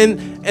 right?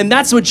 And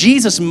that's what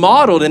Jesus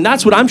modeled, and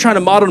that's what I'm trying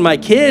to model to my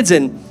kids.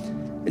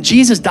 And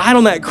Jesus died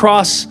on that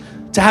cross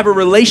to have a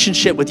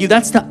relationship with you.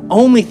 That's the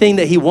only thing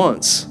that he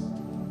wants.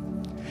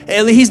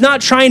 And he's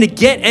not trying to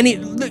get any.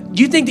 Do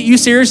you think that you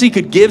seriously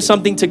could give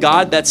something to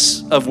God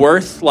that's of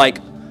worth? Like,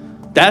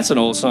 that's an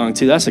old song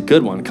too. That's a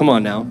good one. Come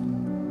on now.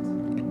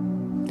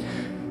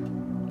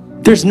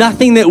 There's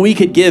nothing that we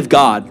could give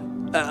God.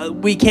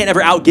 We can't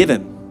ever outgive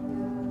him.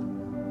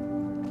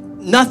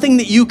 nothing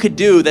that you could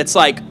do that's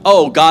like,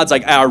 oh, God's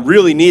like, I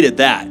really needed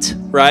that,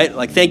 right?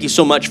 Like, thank you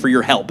so much for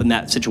your help in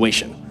that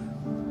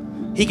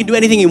situation. He can do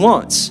anything he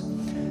wants.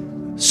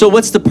 So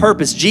what's the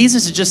purpose?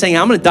 Jesus is just saying,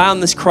 I'm going to die on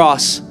this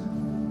cross,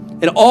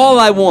 and all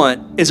I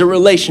want is a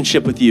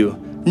relationship with you.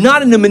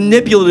 Not in a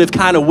manipulative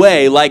kind of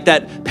way, like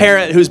that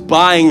parent who's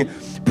buying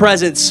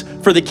presents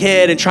for the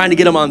kid and trying to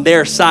get them on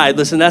their side.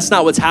 Listen, that's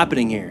not what's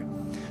happening here.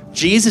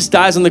 Jesus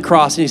dies on the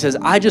cross and he says,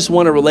 I just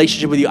want a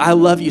relationship with you. I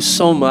love you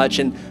so much,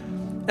 and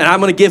I'm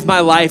going to give my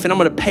life, and I'm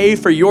going to pay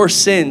for your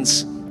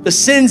sins, the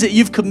sins that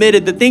you've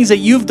committed, the things that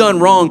you've done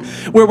wrong,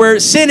 where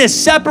sin has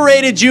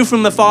separated you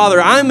from the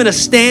Father. I'm going to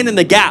stand in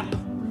the gap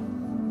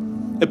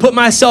and put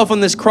myself on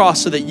this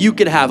cross so that you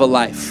could have a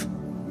life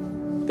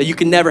that you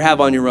can never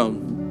have on your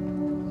own.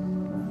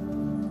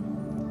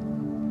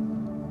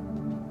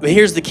 But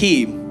here's the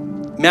key.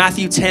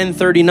 Matthew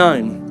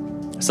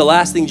 10:39. It's the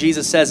last thing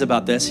Jesus says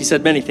about this. He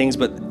said many things,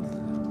 but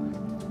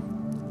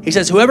he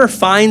says, whoever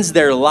finds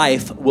their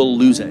life will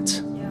lose it.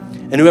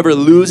 And whoever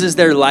loses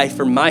their life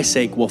for my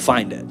sake will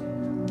find it.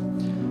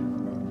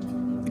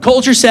 The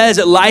culture says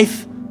that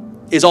life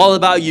is all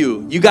about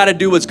you. You got to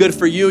do what's good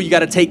for you. You got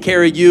to take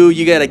care of you.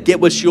 You got to get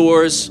what's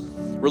yours.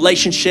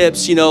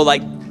 Relationships,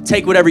 like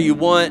take whatever you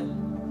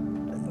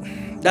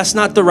want. That's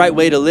not the right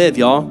way to live,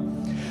 y'all.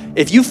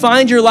 If you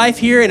find your life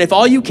here, and if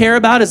all you care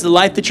about is the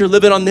life that you're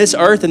living on this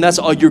earth, and that's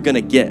all you're going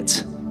to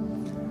get.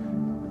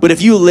 But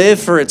if you live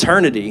for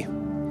eternity,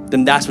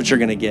 then that's what you're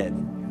going to get.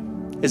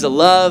 Is a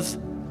love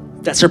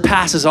that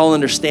surpasses all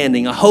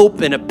understanding, a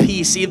hope and a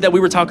peace, even that we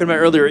were talking about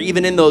earlier.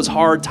 Even in those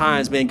hard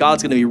times, man,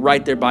 God's going to be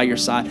right there by your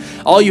side.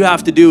 All you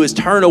have to do is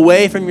turn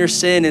away from your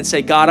sin and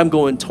say, God, I'm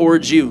going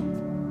towards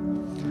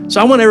you.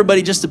 So I want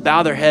everybody just to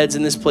bow their heads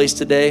in this place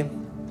today.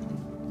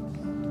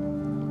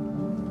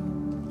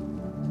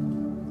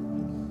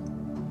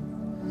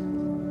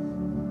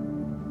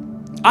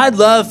 I'd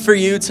love for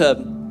you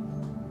to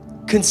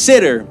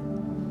consider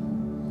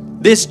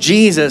this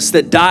Jesus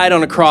that died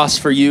on a cross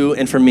for you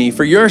and for me,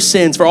 for your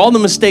sins, for all the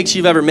mistakes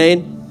you've ever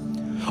made,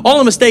 all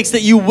the mistakes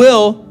that you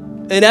will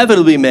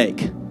inevitably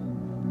make.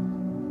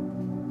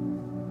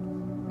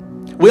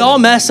 We all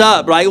mess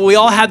up, right? We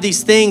all have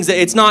these things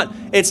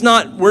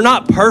that we're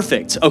not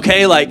perfect,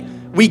 okay? Like,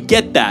 we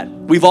get that.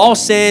 We've all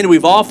sinned,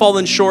 we've all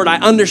fallen short. I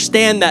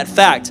understand that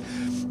fact.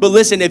 But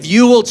listen, if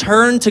you will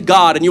turn to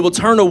God and you will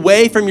turn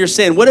away from your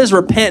sin, what does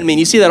repent mean?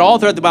 You see that all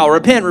throughout the Bible.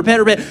 Repent,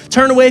 repent, repent.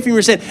 Turn away from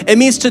your sin. It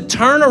means to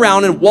turn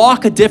around and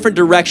walk a different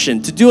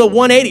direction, to do a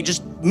 180,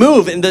 just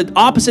move in the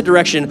opposite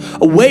direction,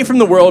 away from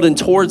the world and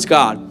towards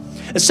God.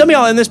 And some of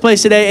y'all in this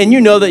place today, and you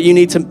know that you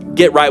need to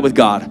get right with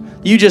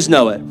God. You just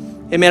know it.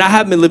 And man, I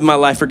haven't been living my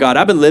life for God.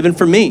 I've been living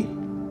for me.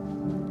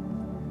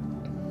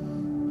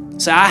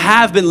 So I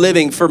have been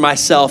living for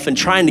myself and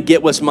trying to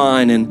get what's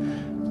mine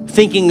and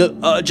thinking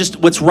just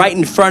what's right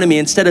in front of me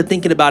instead of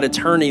thinking about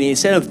eternity,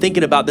 instead of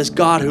thinking about this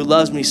God who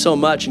loves me so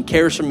much and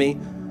cares for me.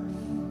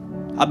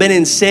 I've been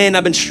in sin.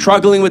 I've been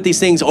struggling with these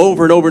things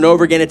over and over and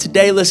over again. And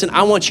today, listen,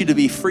 I want you to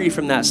be free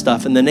from that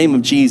stuff in the name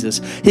of Jesus.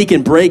 He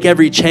can break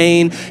every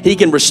chain. He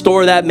can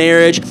restore that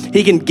marriage.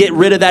 He can get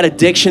rid of that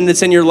addiction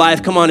that's in your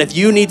life. Come on, if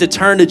you need to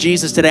turn to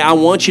Jesus today, I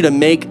want you to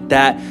make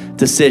that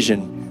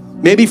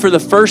decision. Maybe for the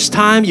first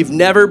time, you've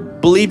never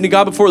believed in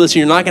God before. Listen,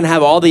 you're not going to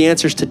have all the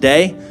answers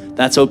today.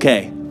 That's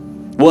okay.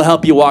 We'll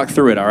help you walk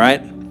through it, all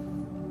right?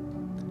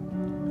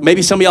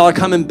 Maybe some of y'all are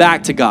coming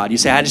back to God. You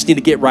say, I just need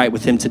to get right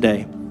with him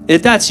today. And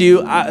if that's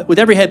you, with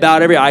every head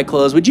bowed, every eye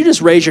closed, would you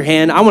just raise your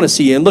hand? I want to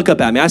see you and look up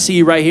at me. I see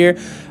you right here.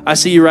 I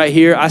see you right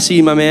here. I see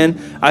you, my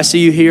man. I see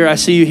you here. I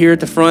see you here at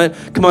the front.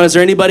 Come on, is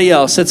there anybody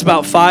else? That's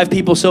about 5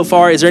 people so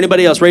far. Is there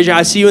anybody else? Raise your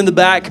hand. I see you in the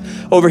back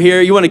over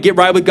here. You want to get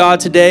right with God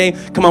today?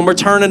 Come on, we're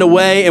turning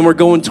away and we're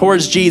going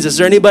towards Jesus. Is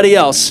there anybody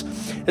else?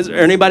 Is there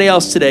anybody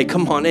else today?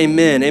 Come on,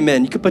 amen,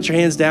 amen. You can put your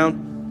hands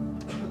down.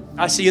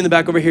 I see you in the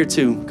back over here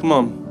too. Come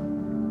on.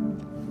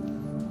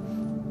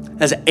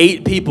 That's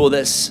 8 people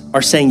that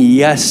are saying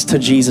yes to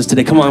Jesus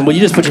today. Come on, will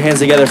you just put your hands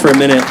together for a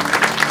minute?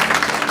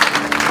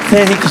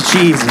 Thank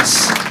you,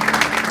 Jesus.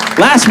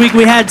 Last week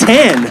we had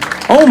 10.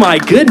 Oh my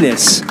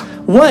goodness.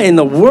 What in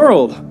the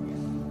world?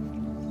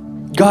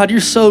 God, you're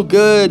so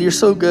good. You're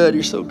so good.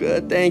 You're so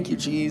good. Thank you,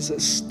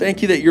 Jesus.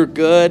 Thank you that you're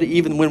good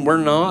even when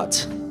we're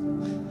not.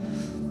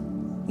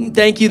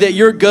 Thank you that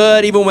you're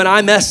good even when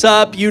I mess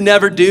up. You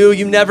never do.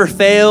 You never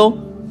fail.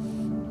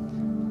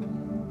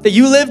 That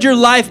you lived your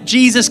life,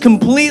 Jesus,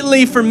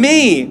 completely for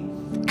me,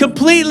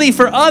 completely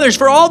for others,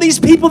 for all these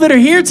people that are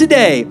here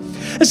today.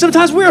 And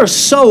sometimes we are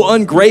so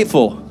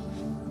ungrateful.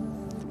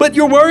 But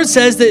your word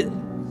says that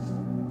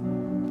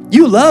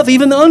you love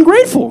even the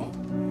ungrateful.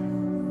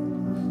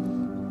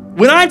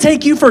 When I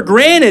take you for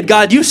granted,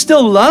 God, you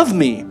still love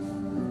me.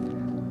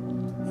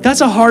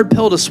 That's a hard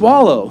pill to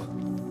swallow.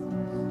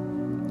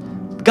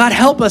 God,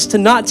 help us to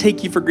not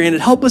take you for granted.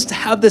 Help us to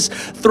have this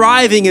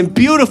thriving and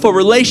beautiful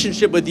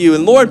relationship with you.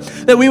 And Lord,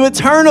 that we would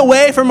turn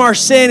away from our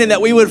sin and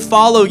that we would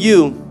follow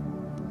you.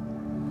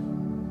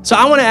 So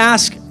I want to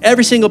ask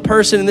every single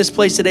person in this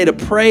place today to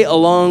pray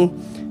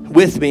along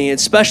with me,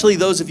 especially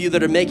those of you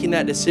that are making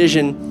that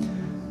decision.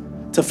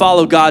 to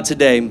follow God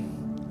today,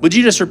 would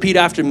you just repeat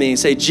after me?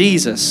 Say,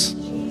 Jesus,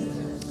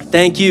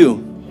 thank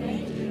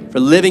you for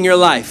living your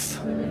life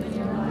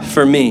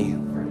for me.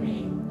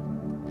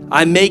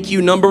 I make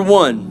you number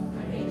one.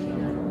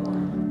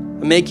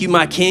 I make you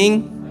my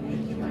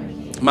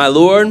King, my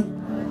Lord,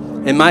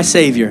 and my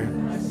Savior.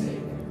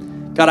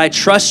 God, I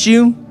trust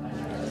you.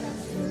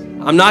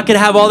 I'm not going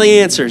to have all the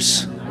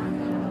answers,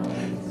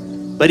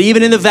 but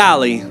even in the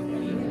valley,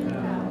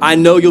 I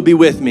know you'll be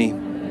with me.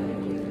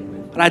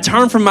 And I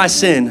turn from my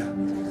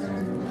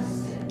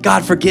sin.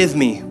 God, forgive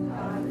me.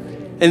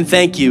 And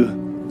thank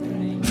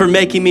you for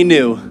making me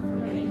new.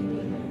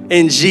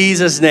 In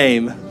Jesus'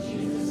 name.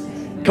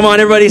 Come on,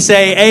 everybody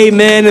say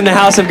amen in the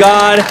house of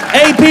God.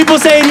 8 people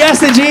saying yes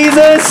to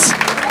Jesus.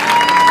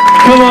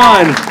 Come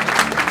on.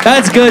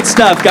 That's good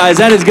stuff, guys.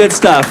 That is good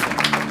stuff.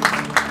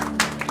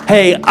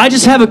 Hey, I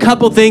just have a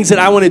couple things that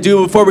I want to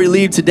do before we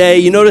leave today.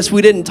 You notice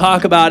we didn't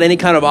talk about any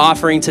kind of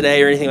offering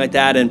today or anything like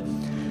that. And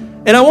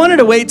I wanted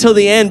to wait till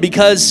the end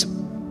because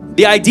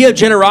the idea of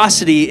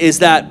generosity is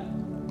that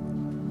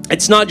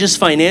it's not just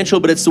financial,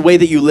 but it's the way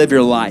that you live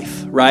your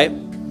life, right?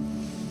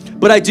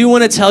 But I do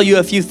want to tell you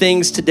a few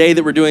things today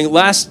that we're doing.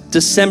 Last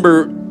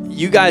December,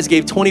 you guys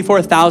gave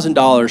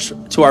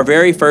 $24,000 to our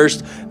very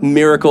first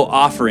miracle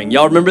offering.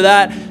 Y'all remember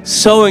that?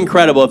 So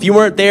incredible. If you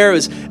weren't there,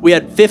 we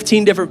had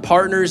 15 different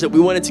partners that we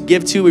wanted to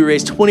give to. We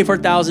raised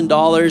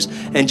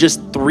 $24,000 in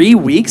just 3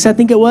 weeks, I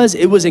think it was.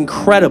 It was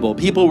incredible.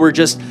 People were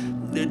just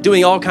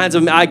doing all kinds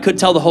of, I could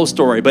tell the whole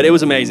story, but it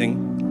was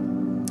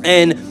amazing.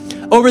 And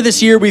over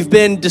this year, we've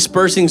been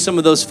dispersing some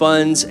of those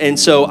funds. And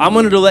so I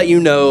wanted to let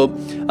you know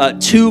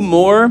 2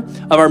 more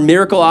of our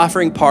miracle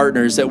offering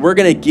partners that we're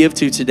going to give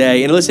to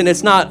today. And listen,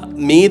 it's not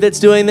me that's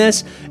doing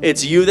this.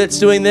 It's you that's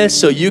doing this.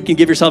 So you can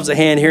give yourselves a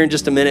hand here in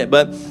just a minute.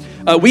 But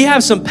we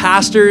have some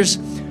pastors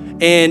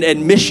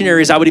and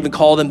missionaries, I would even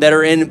call them, that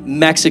are in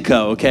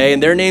Mexico, okay?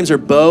 And their names are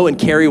Bo and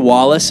Carrie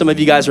Wallace. Some of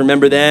you guys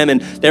remember them, and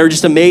they were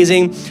just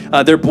amazing.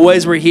 Their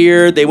boys were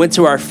here. They went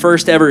to our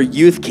first ever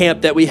youth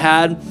camp that we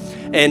had.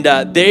 And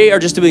they are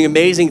just doing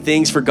amazing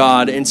things for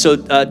God. And so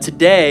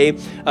today,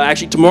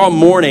 actually tomorrow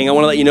morning, I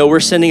want to let you know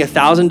we're sending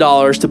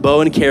 $1,000 to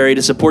Bo and Carrie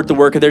to support the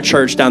work of their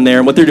church down there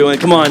and what they're doing.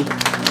 Come on.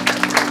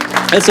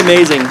 That's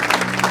amazing.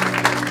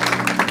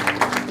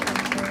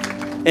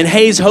 And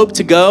Hayes Hope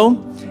to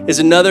Go is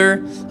another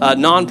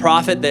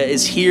nonprofit that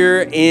is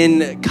here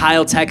in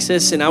Kyle,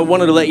 Texas. And I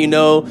wanted to let you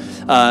know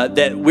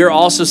that we're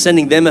also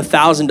sending them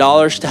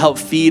 $1,000 to help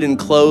feed and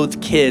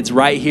clothe kids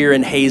right here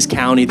in Hayes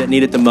County that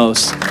need it the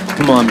most.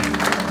 Come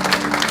on.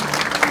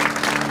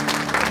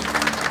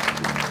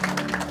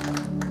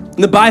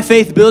 In the By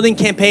Faith Building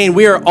campaign,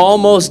 we are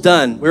almost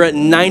done. We're at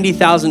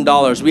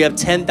 $90,000. We have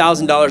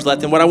 $10,000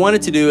 left. And what I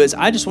wanted to do is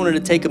I just wanted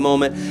to take a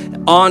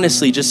moment,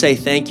 honestly, just say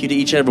thank you to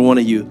each and every one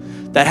of you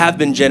that have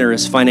been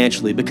generous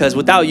financially, because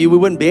without you, we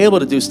wouldn't be able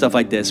to do stuff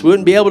like this. We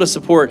wouldn't be able to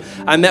support.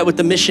 I met with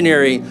the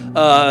missionary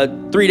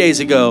 3 days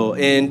ago,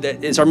 and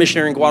it's our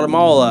missionary in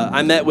Guatemala.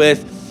 I met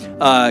with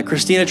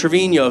Christina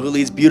Trevino, who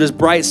leads Buta's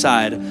Bright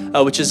Side,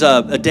 which is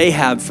a day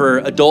hab for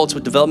adults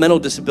with developmental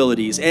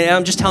disabilities. And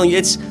I'm just telling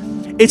you,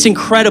 it's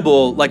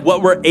incredible, like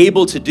what we're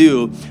able to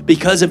do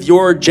because of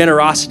your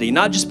generosity,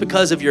 not just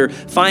because of your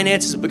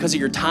finances, but because of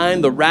your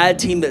time, the rad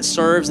team that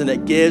serves and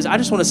that gives. I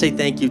just want to say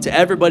thank you to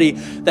everybody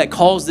that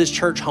calls this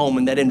church home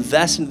and that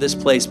invests into this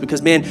place,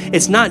 because man,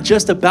 it's not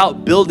just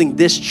about building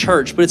this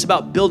church, but it's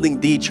about building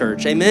the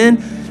church. Amen.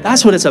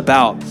 That's what it's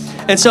about.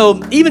 And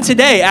so even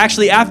today,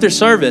 actually after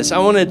service, I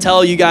want to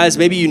tell you guys,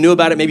 maybe you knew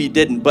about it, maybe you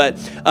didn't, but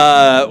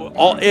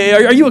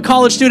are you a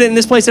college student in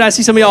this place? Did I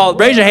see some of y'all?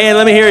 Raise your hand.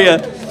 Let me hear you.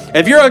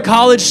 If you're a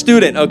college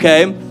student,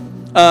 okay,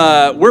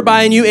 we're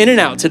buying you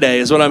In-N-Out today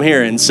is what I'm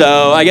hearing.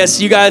 So I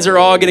guess you guys are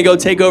all going to go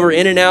take over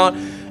In-N-Out.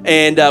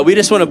 And we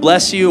just want to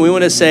bless you. We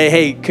want to say,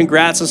 hey,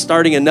 congrats on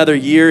starting another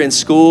year in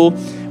school.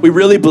 We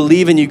really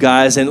believe in you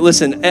guys. And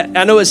listen,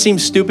 I know it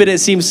seems stupid, it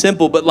seems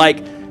simple, but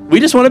like, we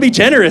just want to be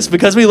generous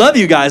because we love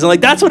you guys. And like,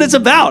 that's what it's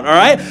about, all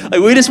right?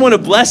 Like, we just want to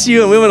bless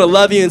you and we want to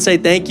love you and say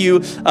thank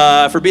you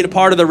for being a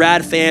part of the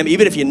Rad fam.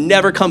 Even if you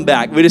never come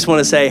back, we just want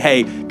to say,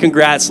 hey,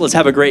 congrats. Let's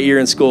have a great year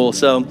in school.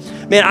 So,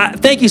 man,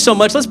 thank you so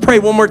much. Let's pray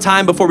one more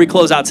time before we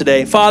close out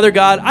today. Father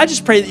God, I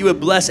just pray that you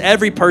would bless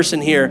every person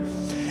here,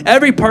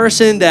 every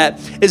person that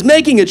is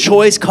making a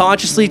choice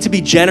consciously to be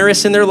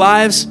generous in their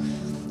lives,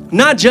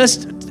 not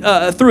just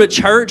through a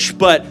church,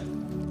 but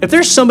if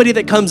there's somebody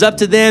that comes up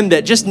to them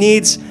that just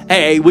needs,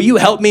 hey, will you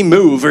help me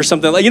move or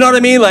something? Like, you know what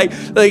I mean? Like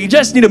you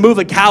just need to move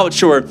a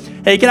couch, or,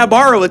 hey, can I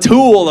borrow a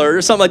tool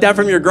or something like that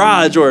from your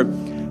garage? Or,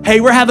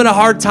 hey, we're having a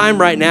hard time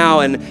right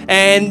now. And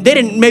they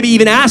didn't maybe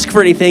even ask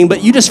for anything,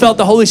 but you just felt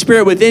the Holy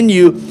Spirit within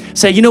you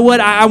say, you know what?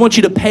 I want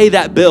you to pay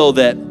that bill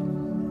that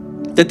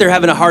they're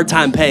having a hard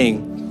time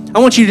paying. I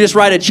want you to just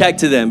write a check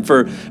to them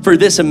for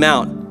this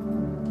amount.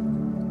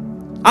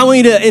 I want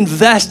you to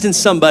invest in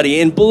somebody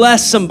and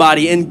bless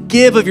somebody and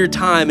give of your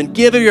time and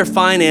give of your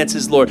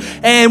finances, Lord.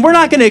 And we're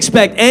not going to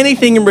expect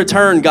anything in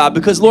return, God,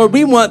 because, Lord,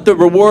 we want the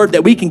reward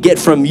that we can get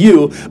from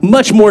you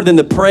much more than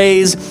the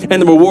praise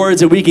and the rewards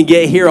that we can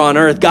get here on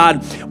earth.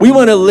 God, we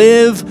want to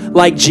live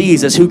like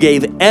Jesus, who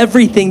gave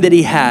everything that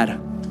he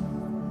had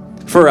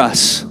for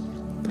us.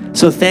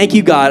 So thank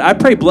you, God. I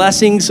pray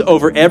blessings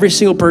over every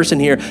single person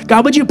here.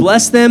 God, would you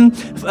bless them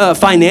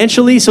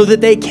financially so that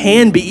they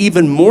can be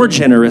even more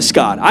generous,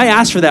 God? I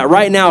ask for that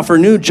right now, for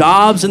new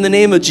jobs in the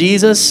name of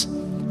Jesus,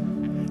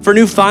 for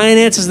new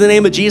finances in the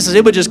name of Jesus.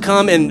 It would just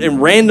come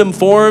in random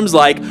forms,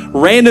 like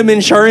random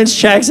insurance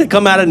checks that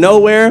come out of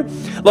nowhere.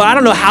 Lord, I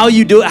don't know how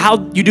you do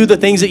the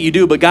things that you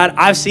do, but God,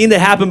 I've seen it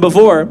happen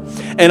before,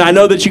 and I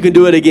know that you can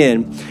do it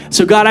again.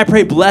 So God, I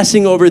pray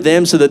blessing over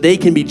them so that they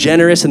can be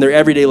generous in their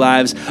everyday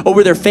lives,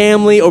 over their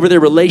family, over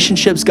their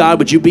relationships. God,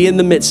 would you be in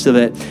the midst of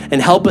it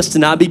and help us to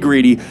not be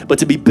greedy, but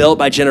to be built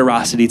by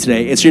generosity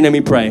today. It's your name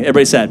we pray.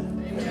 Everybody said,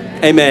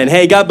 amen.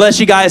 Hey, God bless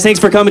you guys. Thanks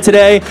for coming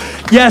today.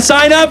 Yeah,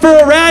 sign up for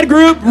a rad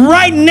group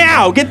right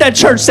now. Get that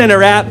Church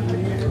Center app.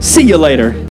 See you later.